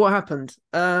 but yeah, what happened?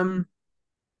 Well,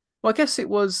 I guess it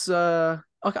was.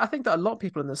 I think that a lot of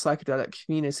people in the psychedelic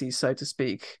community, so to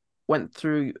speak, went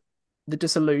through the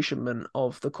disillusionment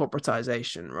of the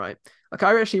corporatization, right? Like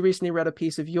I actually recently read a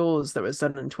piece of yours that was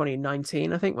done in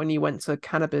 2019. I think when you went to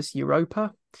Cannabis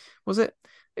Europa, was it?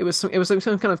 It was some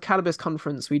kind of cannabis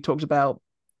conference. We talked about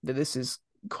that this is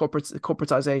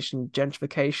corporatization,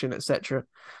 gentrification, etc.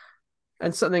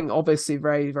 And something obviously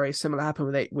very very similar happened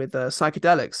with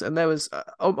psychedelics. And there was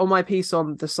on my piece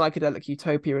on the psychedelic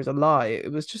utopia is a lie.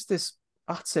 It was just this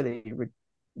utterly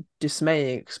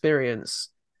dismaying experience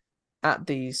at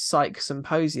the Psych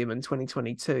Symposium in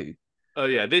 2022. Oh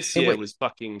yeah, this In year which was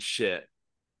fucking shit.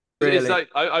 It's really, like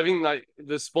I think like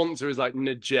the sponsor is like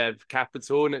Najev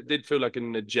Capital, and it did feel like a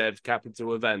Najev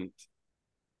Capital event.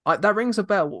 that rings a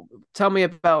bell. Tell me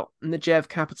about Najev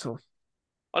Capital.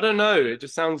 I don't know. It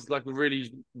just sounds like a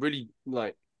really, really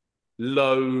like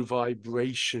low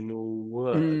vibrational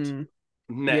word. Mm,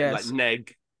 Like yes,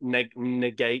 negate,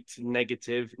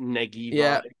 negative, neggy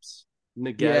yeah, vibes.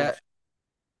 Negev. yeah.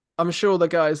 I'm sure the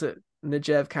guys at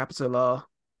Najev Capital are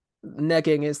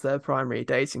negging is their primary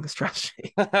dating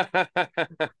strategy.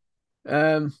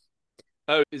 Um,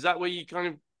 Oh, is that where you kind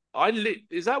of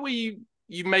is that where you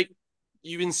make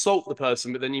you insult the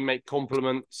person, but then you make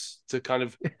compliments to kind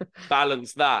of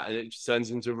balance that, and it just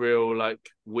turns into real like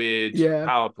weird yeah,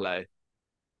 power play.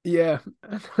 yeah.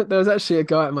 There was actually a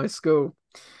guy at my school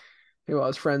who I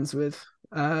was friends with.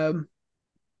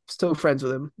 Still friends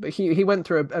with him, but he went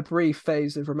through a brief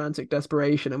phase of romantic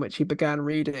desperation in which he began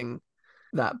reading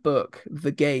that book,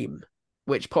 The Game,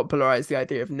 which popularized the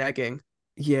idea of negging.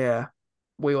 Yeah,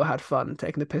 we all had fun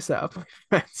taking the piss out of my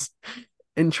friends'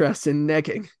 interest in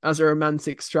negging as a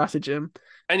romantic stratagem.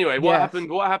 Anyway, what Yeah, happened?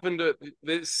 What happened at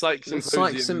this psych the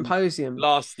Psych symposium Symposium.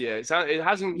 last year? It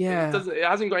hasn't Yeah, it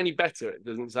hasn't got any better. It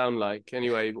doesn't sound like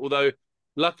anyway. Although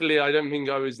luckily, I don't think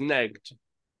I was negged.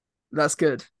 that's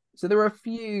good. So there were a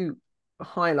few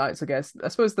highlights, I guess. I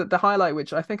suppose that the highlight,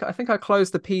 which I think I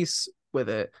closed the piece with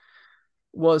it,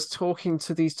 was talking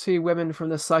to these two women from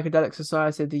the Psychedelic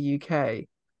Society of the UK.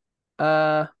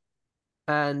 Uh,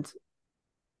 and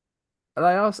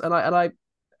I asked,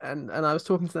 and I was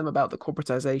talking to them about the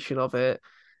corporatization of it,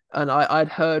 and I'd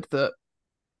heard that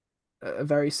a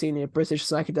very senior British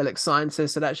psychedelic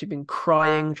scientist had actually been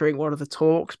crying during one of the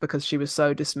talks because she was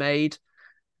so dismayed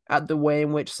at the way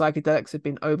in which psychedelics had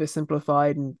been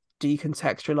oversimplified and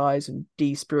decontextualized and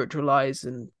despiritualized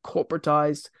and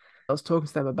corporatized. I was talking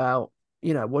to them about,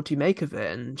 what do you make of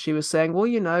it? And she was saying, well,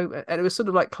 and it was sort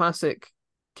of like classic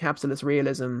capitalist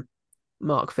realism,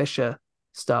 Mark Fisher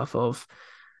stuff of,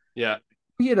 Yeah.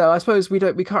 I suppose we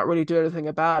can't really do anything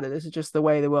about it. This is just the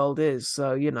way the world is.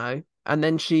 So, and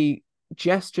then she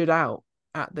gestured out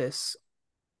at this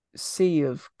sea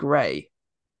of grey,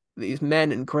 these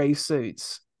men in grey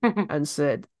suits, and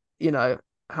said,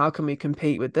 how can we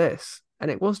compete with this? And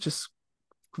it was just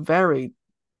very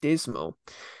dismal.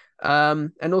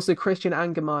 And also Christian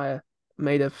Angermeyer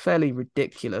made a fairly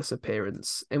ridiculous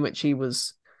appearance in which he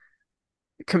was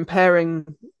comparing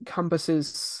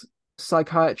Compass's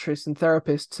psychiatrist and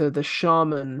therapist to the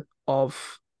shaman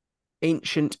of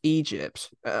ancient Egypt.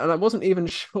 And I wasn't even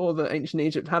sure that ancient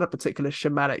Egypt had a particular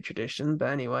shamanic tradition, but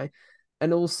anyway.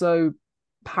 And also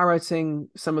parroting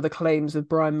some of the claims of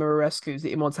Brian Murarescu's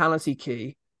The Immortality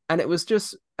Key. And it was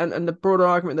just, and the broader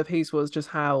argument of the piece was just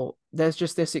how there's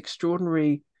just this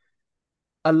extraordinary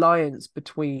alliance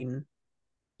between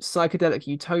psychedelic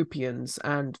utopians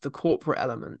and the corporate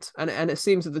element. And it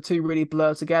seems that the two really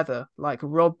blur together. Like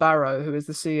Rob Barrow, who is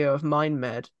the CEO of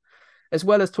MindMed, as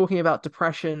well as talking about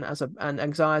depression and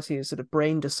anxiety as sort of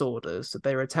brain disorders that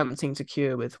they were attempting to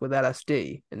cure with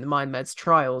LSD in the MindMed's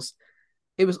trials.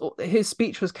 His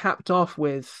speech was capped off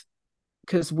with,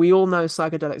 because we all know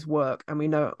psychedelics work and we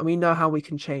know how we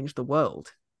can change the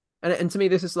world. And to me,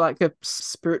 this is like a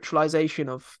spiritualization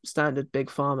of standard big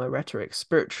pharma rhetoric,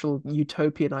 spiritual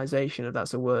utopianization, if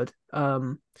that's a word.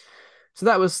 So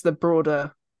that was the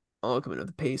broader argument of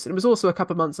the piece. And it was also a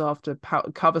couple of months after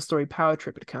Cover Story Power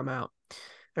Trip had come out,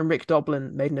 and Rick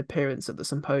Doblin made an appearance at the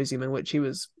symposium in which he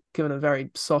was given a very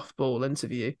softball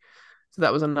interview. So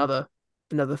that was another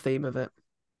theme of it.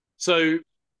 So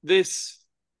this,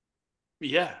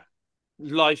 yeah,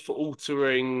 life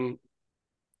altering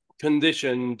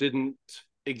condition didn't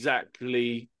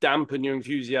exactly dampen your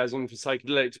enthusiasm for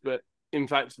psychedelics, but in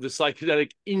fact, the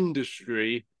psychedelic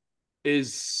industry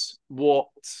is what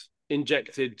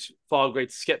injected far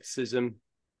greater skepticism.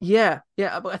 Yeah,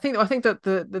 but I think that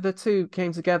the two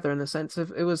came together in the sense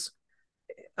of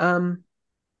um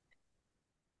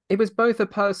it was both a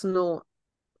personal,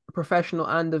 professional,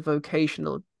 and a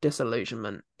vocational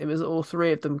disillusionment. It was all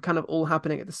three of them kind of all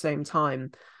happening at the same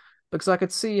time because I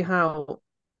could see how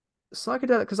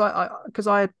psychedelic because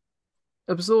I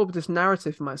absorbed this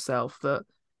narrative for myself that,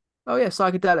 oh yeah,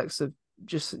 psychedelics have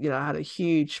just, had a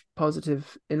huge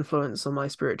positive influence on my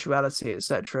spirituality,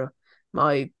 etc.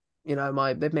 My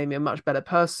my they've made me a much better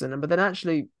person. But then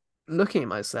actually looking at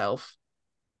myself,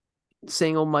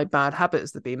 seeing all my bad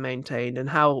habits that have been maintained, and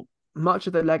how much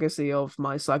of the legacy of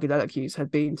my psychedelic use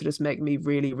had been to just make me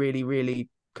really, really, really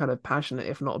kind of passionate,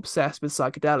 if not obsessed with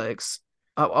psychedelics.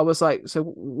 I was like, so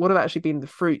what have actually been the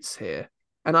fruits here?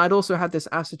 And I'd also had this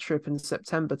acid trip in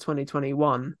September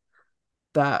 2021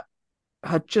 that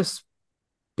had just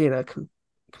been a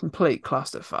complete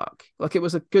clusterfuck. Like, it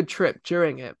was a good trip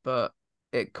during it, but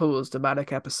it caused a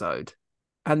manic episode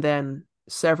and then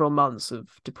several months of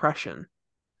depression.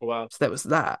 Wow. So there was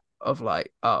that of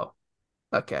like, oh,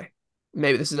 okay,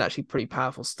 maybe this is actually pretty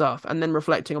powerful stuff. And then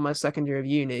reflecting on my second year of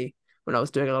uni when I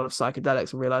was doing a lot of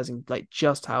psychedelics and realizing like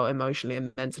just how emotionally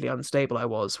and mentally unstable I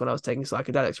was when I was taking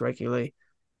psychedelics regularly,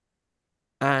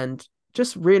 and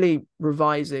just really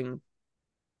revising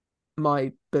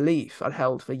my belief I'd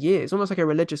held for years, almost like a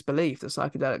religious belief that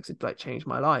psychedelics had like changed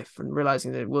my life, and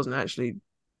realizing that it wasn't actually,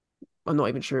 I'm not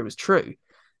even sure it was true.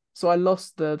 So I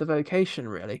lost the vocation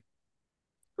really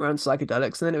around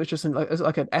psychedelics, and then it was just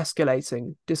like an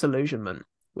escalating disillusionment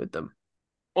with them.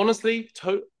 Honestly,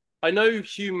 I know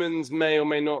humans may or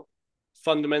may not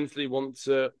fundamentally want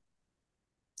to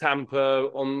tamper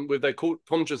on with their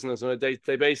consciousness on a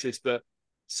day-to-day basis, but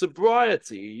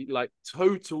sobriety, like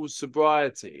total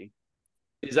sobriety,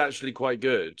 is actually quite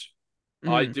good.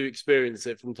 I Mm, do experience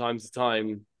it from time to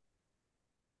time.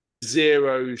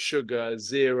 Zero sugar,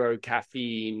 zero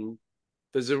caffeine.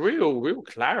 There's a real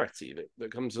clarity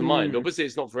that comes to mind. mm. Obviously,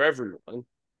 it's not for everyone.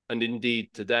 And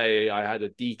indeed, today I had a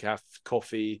decaf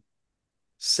coffee,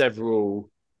 several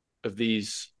of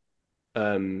these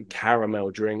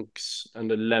caramel drinks, and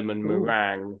a lemon Ooh.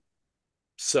 meringue.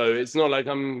 So it's not like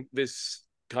I'm this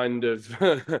kind of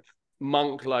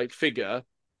monk-like figure,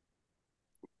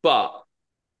 but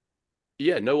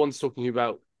yeah, no one's talking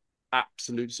about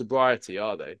absolute sobriety,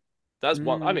 are they? That's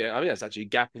one. I Mm. mean, I mean that's actually a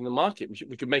gap in the market.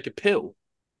 We could make a pill.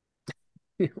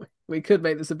 We could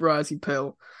make the sobriety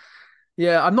pill.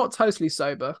 Yeah, I'm not totally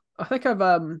sober. I think I've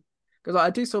because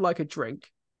I do still like a drink,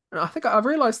 and I think I've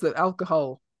realized that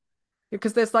alcohol,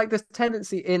 because there's like this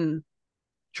tendency in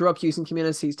drug using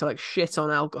communities to like shit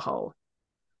on alcohol.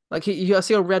 Like I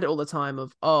see on Reddit all the time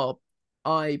of, oh,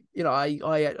 I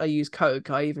use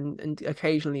coke, I even and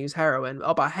occasionally use heroin.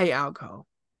 Oh, but I hate alcohol.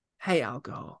 Hate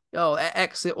alcohol. Oh,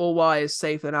 X or Y is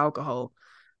safer than alcohol.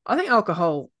 I think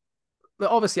alcohol,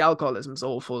 but obviously alcoholism's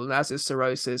awful, and as is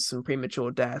cirrhosis and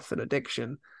premature death and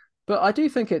addiction. But I do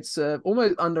think it's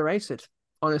almost underrated,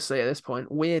 honestly, at this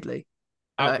point. Weirdly,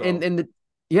 Alcohol. in the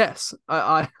yes,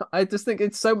 I just think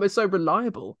it's so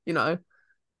reliable. I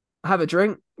have a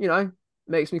drink,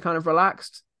 makes me kind of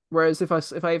relaxed. Whereas if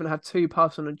I even have two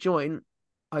puffs on a joint,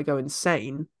 I go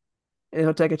insane. And if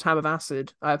I take a tab of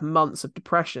acid, I have months of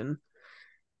depression.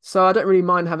 So I don't really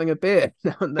mind having a beer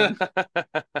now and then.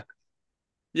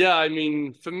 Yeah, I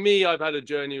mean, for me, I've had a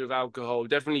journey with alcohol.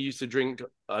 Definitely used to drink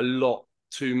a lot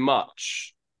too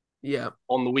much Yeah,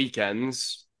 on the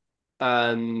weekends.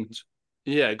 And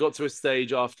yeah, got to a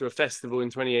stage after a festival in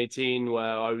 2018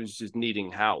 where I was just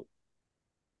needing help.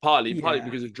 Partly yeah,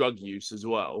 because of drug use as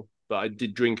well, but I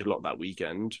did drink a lot that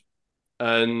weekend.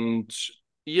 And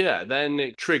yeah, then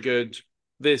it triggered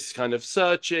this kind of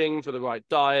searching for the right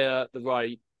diet, the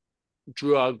right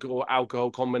drug or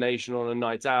alcohol combination on a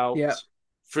night out. yeah.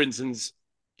 For instance,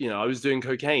 I was doing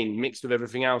cocaine mixed with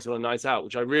everything else on a night out,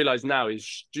 which I realize now is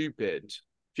stupid.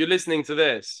 If you're listening to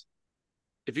this,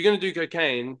 if you're going to do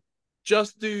cocaine,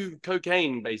 just do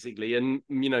cocaine basically, and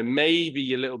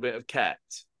maybe a little bit of ket.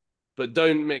 but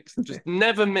don't mix. Just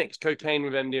never mix cocaine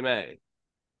with MDMA.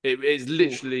 It is Ooh.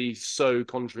 literally so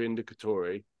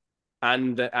contraindicatory,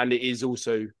 and it is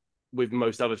also with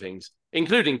most other things,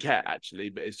 including ket actually.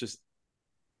 But it's just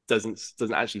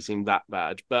doesn't actually seem that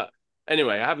bad. But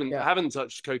anyway, I Yeah. haven't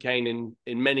touched cocaine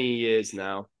in many years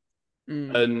now,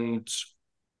 Mm. and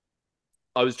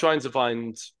I was trying to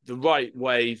find the right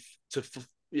way to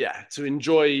to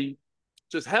enjoy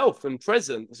just health and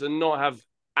presence and not have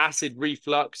acid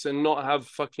reflux and not have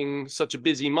fucking such a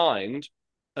busy mind.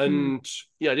 Mm. And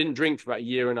yeah, I didn't drink for about a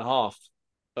year and a half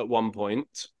at one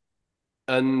point,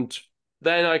 and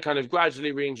then I kind of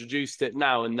gradually reintroduced it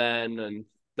now and then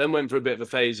went through a bit of a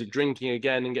phase of drinking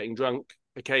again and getting drunk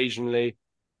occasionally.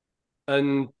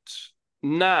 And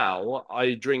now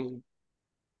I drink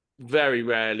very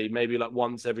rarely, maybe like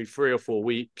once every 3 or 4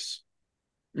 weeks.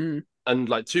 Mm. And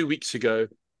like 2 weeks ago,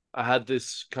 I had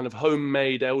this kind of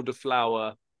homemade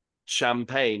elderflower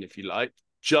champagne, if you like,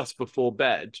 just before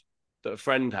bed that a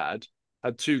friend had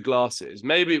 2 glasses.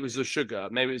 Maybe it was the sugar,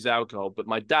 maybe it was the alcohol, but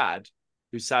my dad,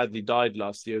 who sadly died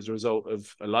last year as a result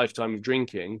of a lifetime of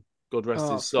drinking, God rest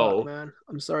Oh his fuck, soul, man.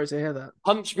 I'm sorry to hear that.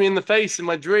 punched me in the face in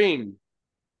my dream.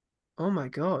 Oh my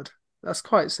God. That's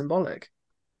quite symbolic.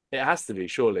 It has to be,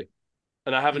 surely.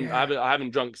 And Yeah. I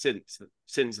haven't drunk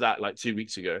since that, like 2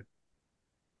 weeks ago.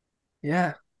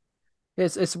 Yeah.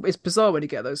 It's bizarre when you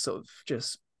get those sort of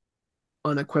just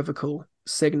unequivocal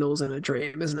signals in a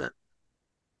dream, isn't it?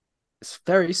 It's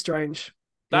very strange.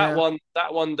 Yeah.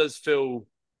 That one does feel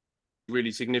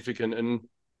really significant and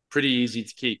pretty easy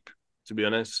to keep, to be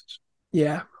honest.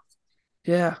 Yeah.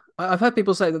 Yeah. I've heard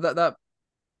people say that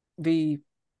the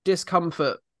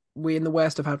discomfort we in the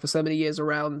West have had for so many years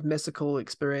around mystical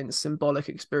experience, symbolic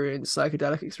experience,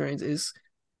 psychedelic experience is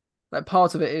like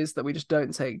part of it is that we just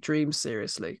don't take dreams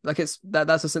seriously. Like it's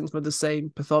that's a symptom of the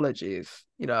same pathology of,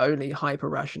 only hyper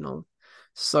rational,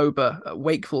 sober,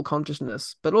 wakeful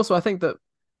consciousness. But also I think that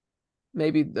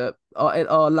maybe that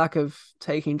our lack of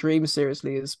taking dreams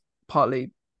seriously is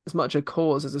partly as much a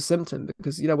cause as a symptom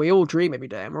because we all dream every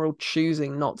day and we're all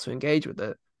choosing not to engage with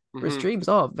it. Whereas Mm-hmm. dreams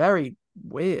are very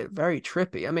weird, very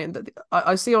trippy. I mean,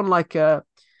 I see on like I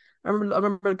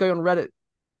remember going on Reddit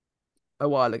a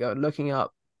while ago and looking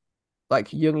up like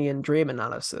Jungian dream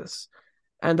analysis,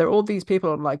 and there are all these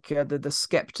people on like the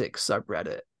skeptic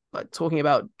subreddit like talking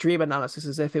about dream analysis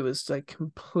as if it was like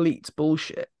complete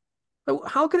bullshit. Like,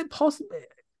 how could it possibly?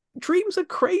 Dreams are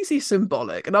crazy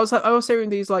symbolic, and I was hearing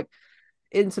these like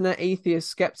internet atheist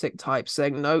skeptic types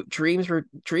saying no, dreams are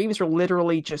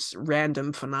literally just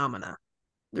random phenomena.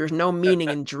 There's no meaning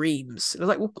in dreams. And I was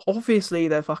like, well, obviously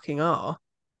there fucking are.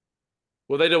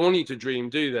 Well, they don't want you to dream,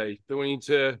 do they? They want you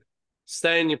to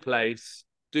stay in your place,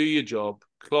 do your job,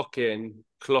 clock in,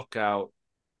 clock out,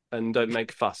 and don't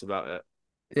make a fuss about it.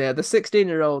 Yeah, the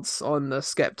 16-year-olds on the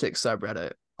skeptic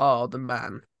subreddit are the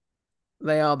man.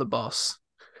 They are the boss.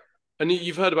 And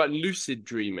you've heard about lucid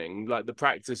dreaming, like the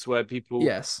practice where people are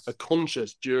Yes.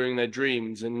 conscious during their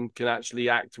dreams and can actually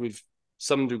act with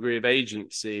some degree of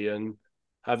agency and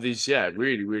have these, yeah,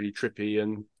 really, really trippy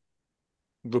and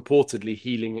reportedly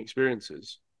healing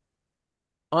experiences.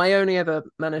 I only ever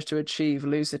managed to achieve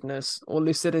lucidness or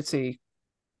lucidity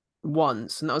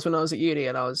once, and that was when I was at uni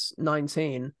and I was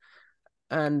 19.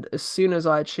 And as soon as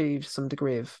I achieved some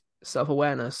degree of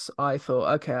self-awareness, I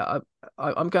thought, okay,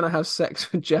 I'm gonna have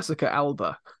sex with Jessica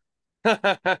Alba.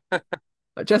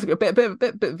 Like Jessica, a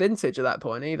bit vintage at that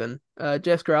point, even.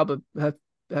 Jessica Alba,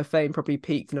 her fame probably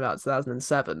peaked in about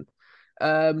 2007.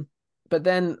 But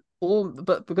then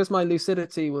but because my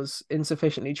lucidity was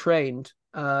insufficiently trained,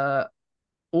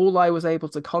 all I was able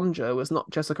to conjure was not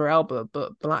Jessica Alba,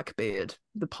 but Blackbeard,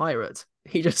 the pirate.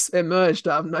 He just emerged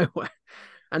out of nowhere.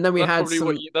 And then we had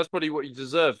some. That's probably what you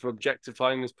deserve for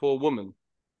objectifying this poor woman.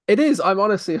 It is. I'm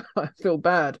honestly, I feel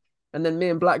bad. And then me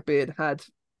and Blackbeard had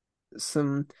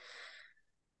some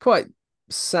quite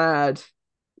sad,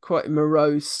 quite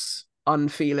morose,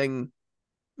 unfeeling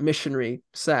missionary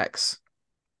sex.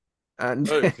 And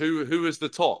Oh, who was the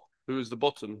top? Who was the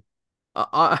bottom?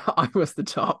 I was the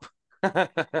top.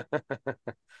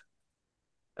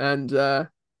 And then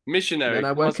Missionary. I It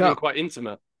must woke have been up. quite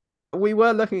intimate. We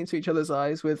were looking into each other's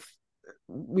eyes with.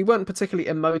 We weren't particularly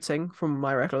emoting, from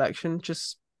my recollection,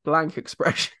 just blank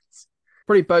expressions.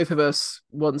 Probably both of us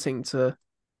wanting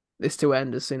this to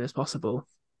end as soon as possible.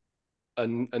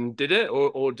 And did it,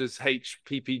 or does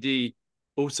HPPD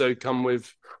also come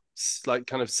with like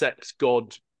kind of sex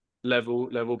god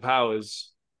level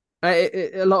powers?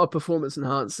 A lot of performance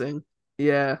enhancing.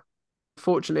 Yeah.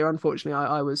 Fortunately or unfortunately,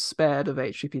 I was spared of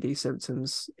HPPD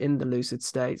symptoms in the lucid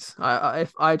state.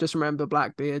 I just remember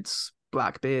Blackbeard's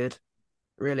Blackbeard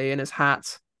really in his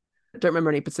hat, I don't remember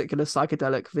any particular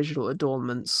psychedelic visual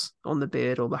adornments on the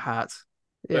beard or the hat.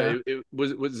 But Yeah.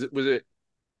 was it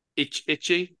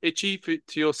itchy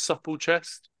to your supple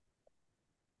chest?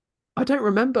 I don't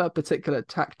remember particular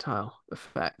tactile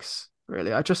effects,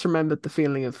 really. I just remembered the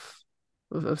feeling of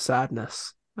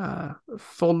sadness,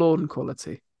 forlorn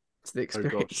quality to the Oh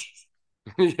experience. gosh.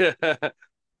 Yeah.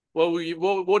 Well,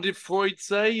 what did Freud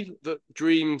say? That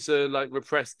dreams are like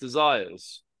repressed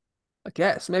desires. I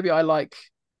guess maybe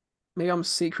I'm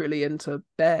secretly into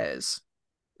bears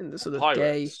in the sort of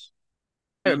gay. Pirates.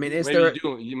 I mean, is Maybe you there?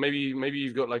 do. Maybe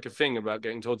you've got like a thing about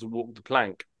getting told to walk the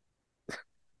plank.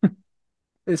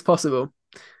 It's possible.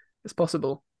 It's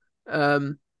possible.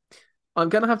 Um, I'm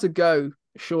gonna have to go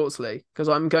shortly because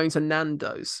I'm going to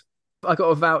Nando's. I got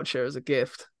a voucher as a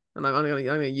gift, and I'm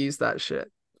gonna use that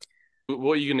shit.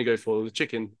 What are you going to go for? The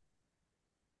chicken?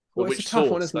 But Well, it's a which tough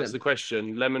one, sauce? isn't That's it? the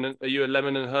question. Are you a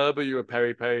lemon and herb or are you a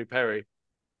peri peri peri?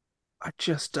 I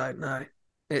just don't know.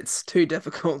 It's too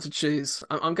difficult to choose.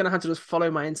 I'm gonna have to just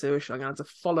follow my intuition. I'm gonna have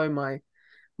to follow my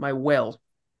will,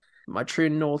 my true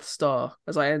north star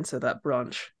as I enter that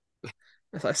brunch.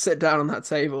 As I sit down on that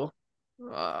table,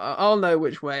 I'll know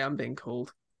which way I'm being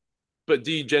called. But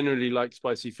do you generally like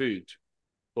spicy food,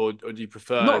 or do you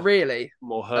prefer Not really.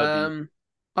 more herby? Um,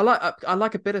 I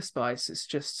like a bit of spice. It's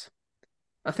just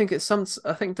I think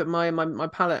that my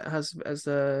palate has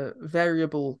a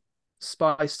variable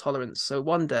spice tolerance. So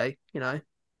one day,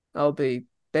 I'll be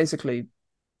basically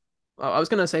I was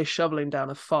gonna say shoveling down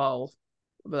a file,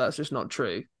 but that's just not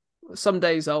true. Some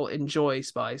days I'll enjoy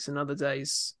spice, and other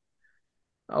days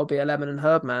I'll be a lemon and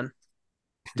herb man.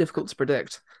 Difficult to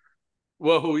predict.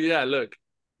 Well, yeah. Look,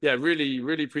 yeah.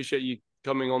 Really appreciate you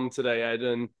coming on today, Ed.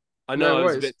 And I know No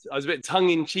worries. I was a bit tongue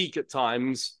in cheek at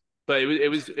times, but it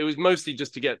was mostly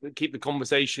just to keep the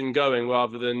conversation going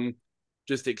rather than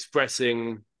just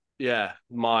expressing, yeah,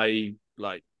 my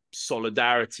like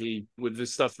solidarity with the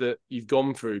stuff that you've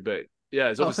gone through. But yeah,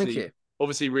 it's Oh, thank you.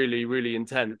 obviously really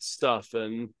intense stuff,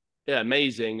 and yeah,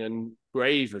 amazing and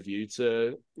brave of you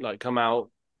to like come out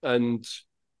and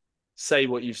say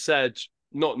what you've said.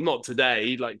 Not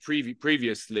today, like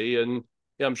previously, and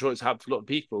yeah, I'm sure it's helped a lot of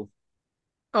people.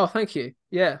 Oh, thank you.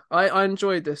 Yeah, I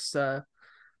enjoyed this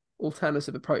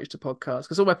alternative approach to podcasts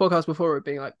because all my podcasts before were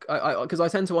being like I because I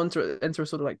tend to enter a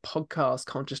sort of like podcast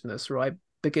consciousness where I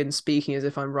begin speaking as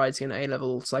if I'm writing an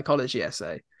A-level psychology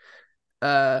essay.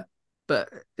 Uh, but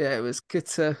yeah, it was good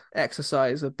to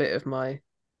exercise a bit of my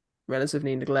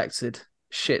relatively neglected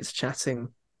shit chatting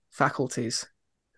faculties.